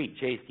be discreet,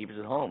 chaste, keepers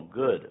at home,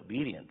 good,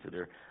 obedient to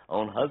their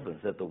own husbands,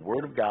 that the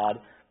word of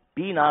God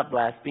be not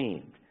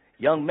blasphemed.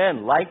 Young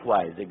men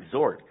likewise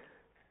exhort.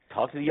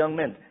 Talk to the young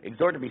men.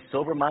 Exhort to be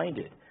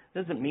sober-minded.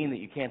 Doesn't mean that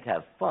you can't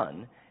have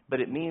fun, but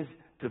it means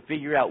to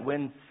figure out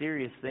when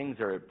serious things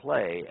are at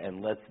play,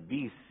 and let's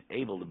be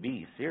able to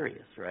be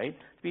serious, right?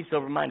 To be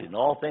sober-minded in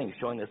all things,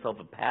 showing thyself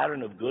a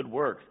pattern of good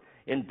works,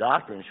 in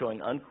doctrine, showing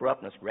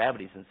uncorruptness,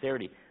 gravity,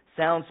 sincerity,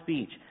 sound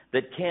speech,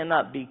 that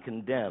cannot be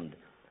condemned,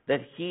 that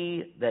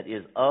he that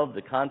is of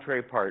the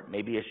contrary part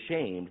may be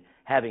ashamed,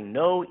 having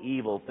no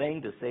evil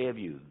thing to say of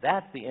you.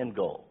 That's the end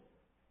goal.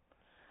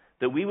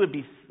 That we would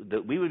be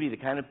the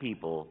kind of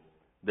people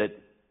that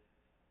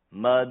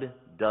mud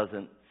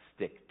doesn't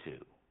stick to.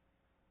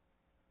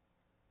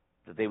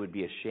 That they would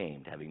be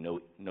ashamed, having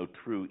no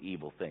true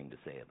evil thing to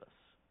say of us,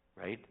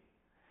 right?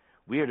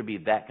 We are to be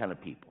that kind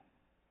of people.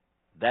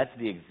 That's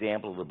the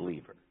example of the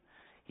believer.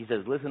 He says,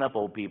 listen up,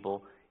 old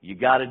people. You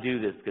got to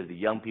do this because the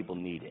young people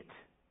need it.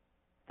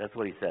 That's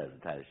what he says in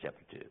Titus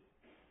chapter 2.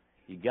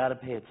 You got to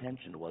pay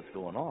attention to what's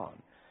going on,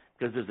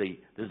 because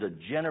there's a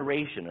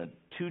generation,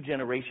 2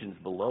 generations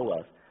below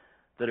us,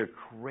 that are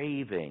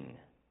craving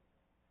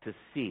to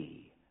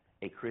see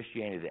a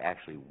Christianity that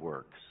actually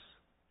works.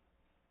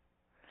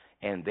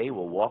 And they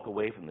will walk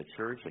away from the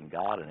church and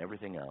God and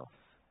everything else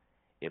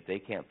if they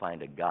can't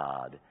find a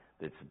God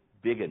that's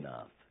big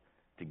enough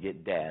to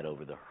get Dad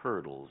over the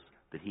hurdles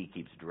that he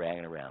keeps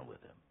dragging around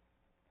with him.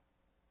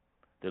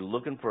 They're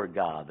looking for a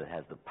God that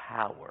has the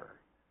power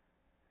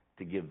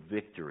to give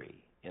victory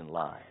in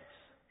lives.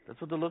 That's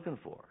what they're looking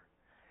for.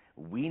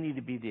 We need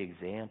to be the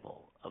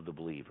example of the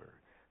believer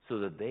so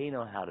that they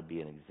know how to be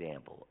an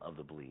example of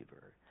the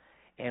believer.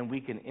 And we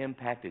can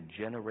impact a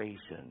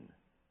generation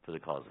for the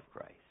cause of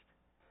Christ.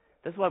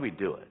 That's why we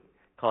do it.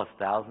 It costs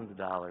thousands of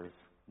dollars.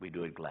 We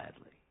do it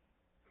gladly.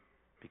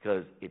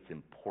 Because it's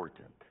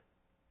important.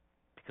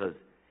 Because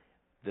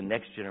the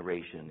next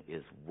generation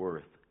is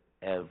worth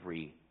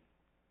every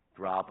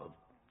drop of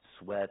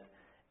sweat,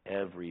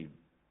 every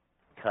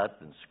cut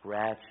and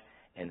scratch,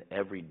 and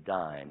every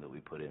dime that we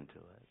put into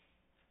it.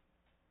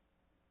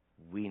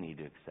 We need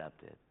to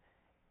accept it.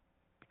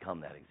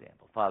 Become that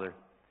example. Father,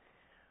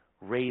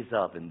 raise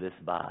up in this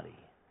body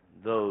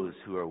those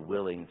who are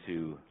willing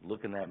to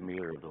look in that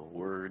mirror of the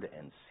Word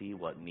and see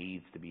what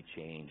needs to be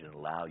changed and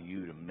allow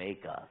you to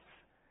make us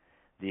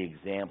the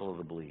example of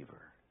the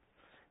believer.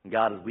 And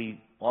God, as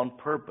we on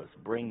purpose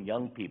bring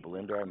young people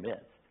into our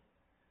midst,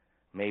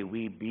 may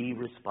we be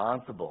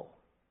responsible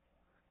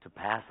to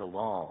pass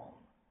along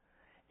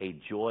a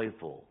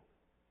joyful,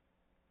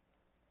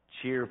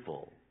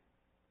 cheerful,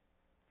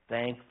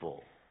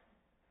 thankful,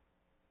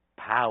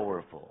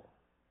 powerful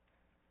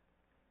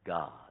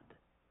God.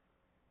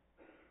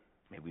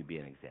 May we be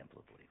an example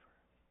of believer.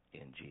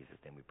 In Jesus'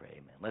 name we pray,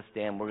 amen. Let's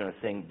stand. We're going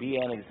to sing Be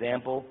an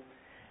Example.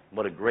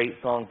 What a great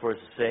song for us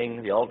to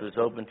sing. The altar is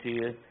open to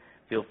you.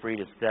 Feel free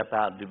to step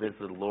out and do business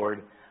with the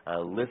Lord.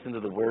 Listen to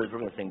the words. We're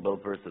going to sing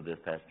both verses of this,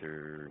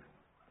 Pastor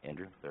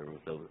Andrew,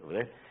 over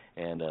there.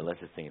 And let's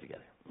just sing it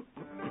together.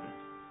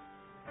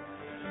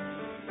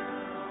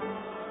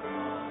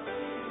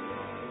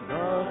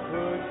 The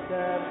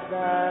footsteps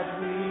that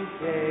we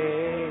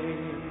take,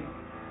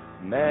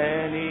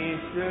 many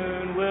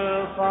soon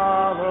will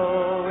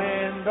follow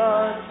in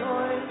the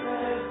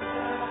choices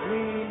that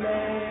we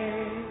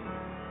make.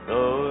 So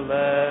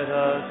let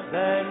us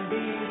then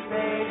be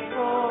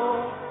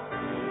faithful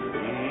to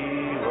be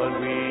what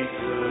we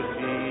should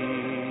be,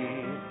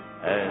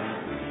 and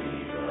be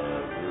a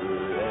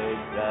good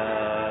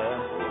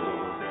example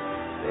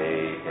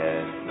they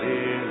can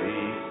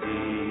clearly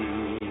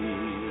see.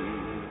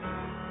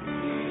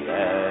 Be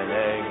an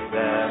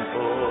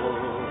example,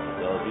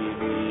 the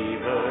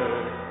believer,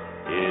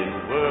 in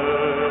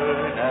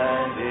word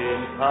and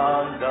in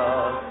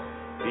conduct.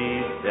 Be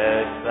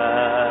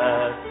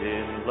steadfast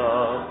in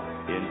love,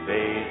 in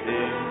faith,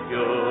 in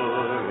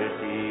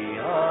purity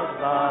of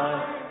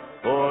life.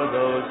 For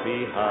those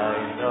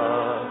behind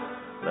us,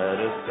 let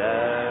us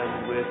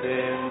stand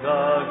within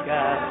the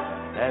gap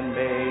and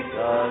make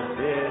a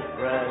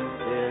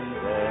difference in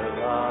their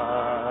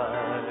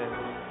lives.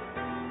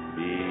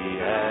 Be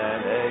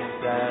an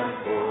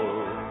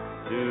example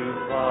to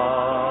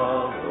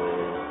follow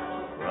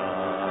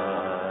Christ.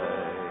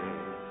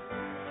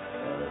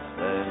 Let us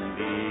then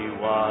be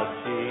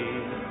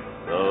watching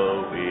the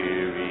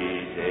weary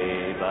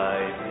day by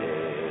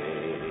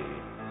day,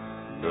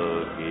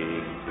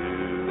 looking to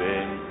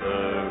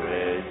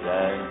encourage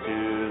and to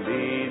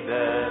lead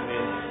them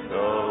in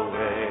the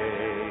way,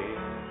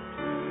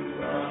 to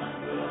run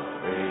the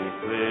race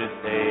with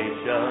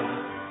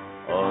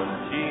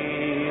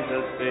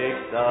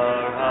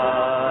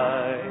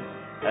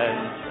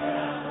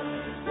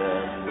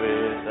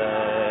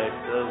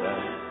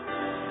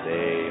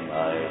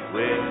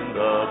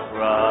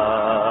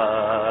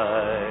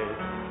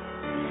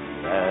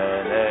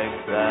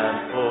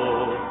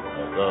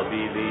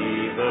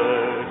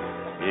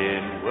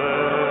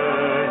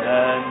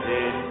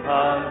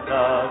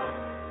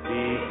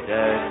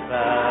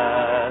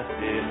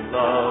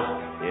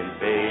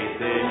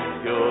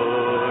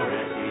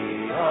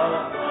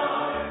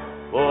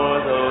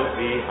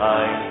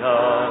behind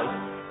us.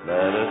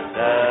 Let us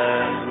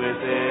stand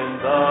within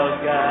the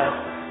gap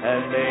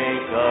and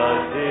make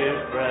a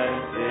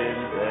difference in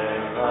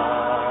their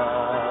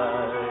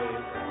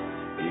lives.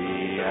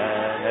 Be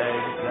an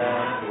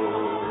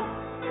example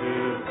to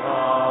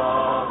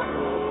follow.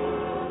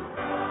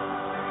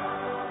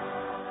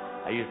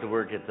 I used to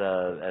work at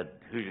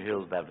Hoosier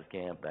Hills Baptist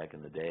Camp back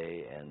in the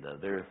day, and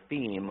their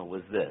theme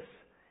was this: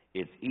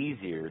 it's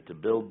easier to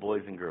build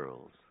boys and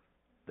girls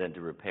than to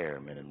repair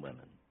men and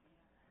women.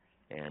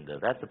 And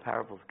that's a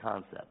powerful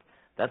concept.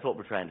 That's what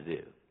we're trying to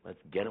do. Let's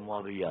get them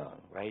while they're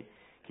young, right?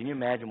 Can you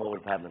imagine what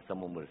would have happened if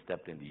someone would have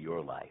stepped into your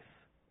life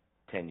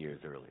 10 years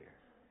earlier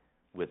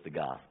with the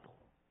gospel?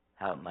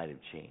 How it might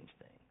have changed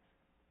things.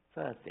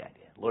 So that's the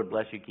idea. Lord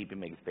bless you, keep you,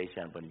 make his face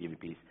shine upon you, give you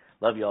peace.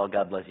 Love you all.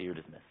 God bless you. You're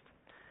dismissed.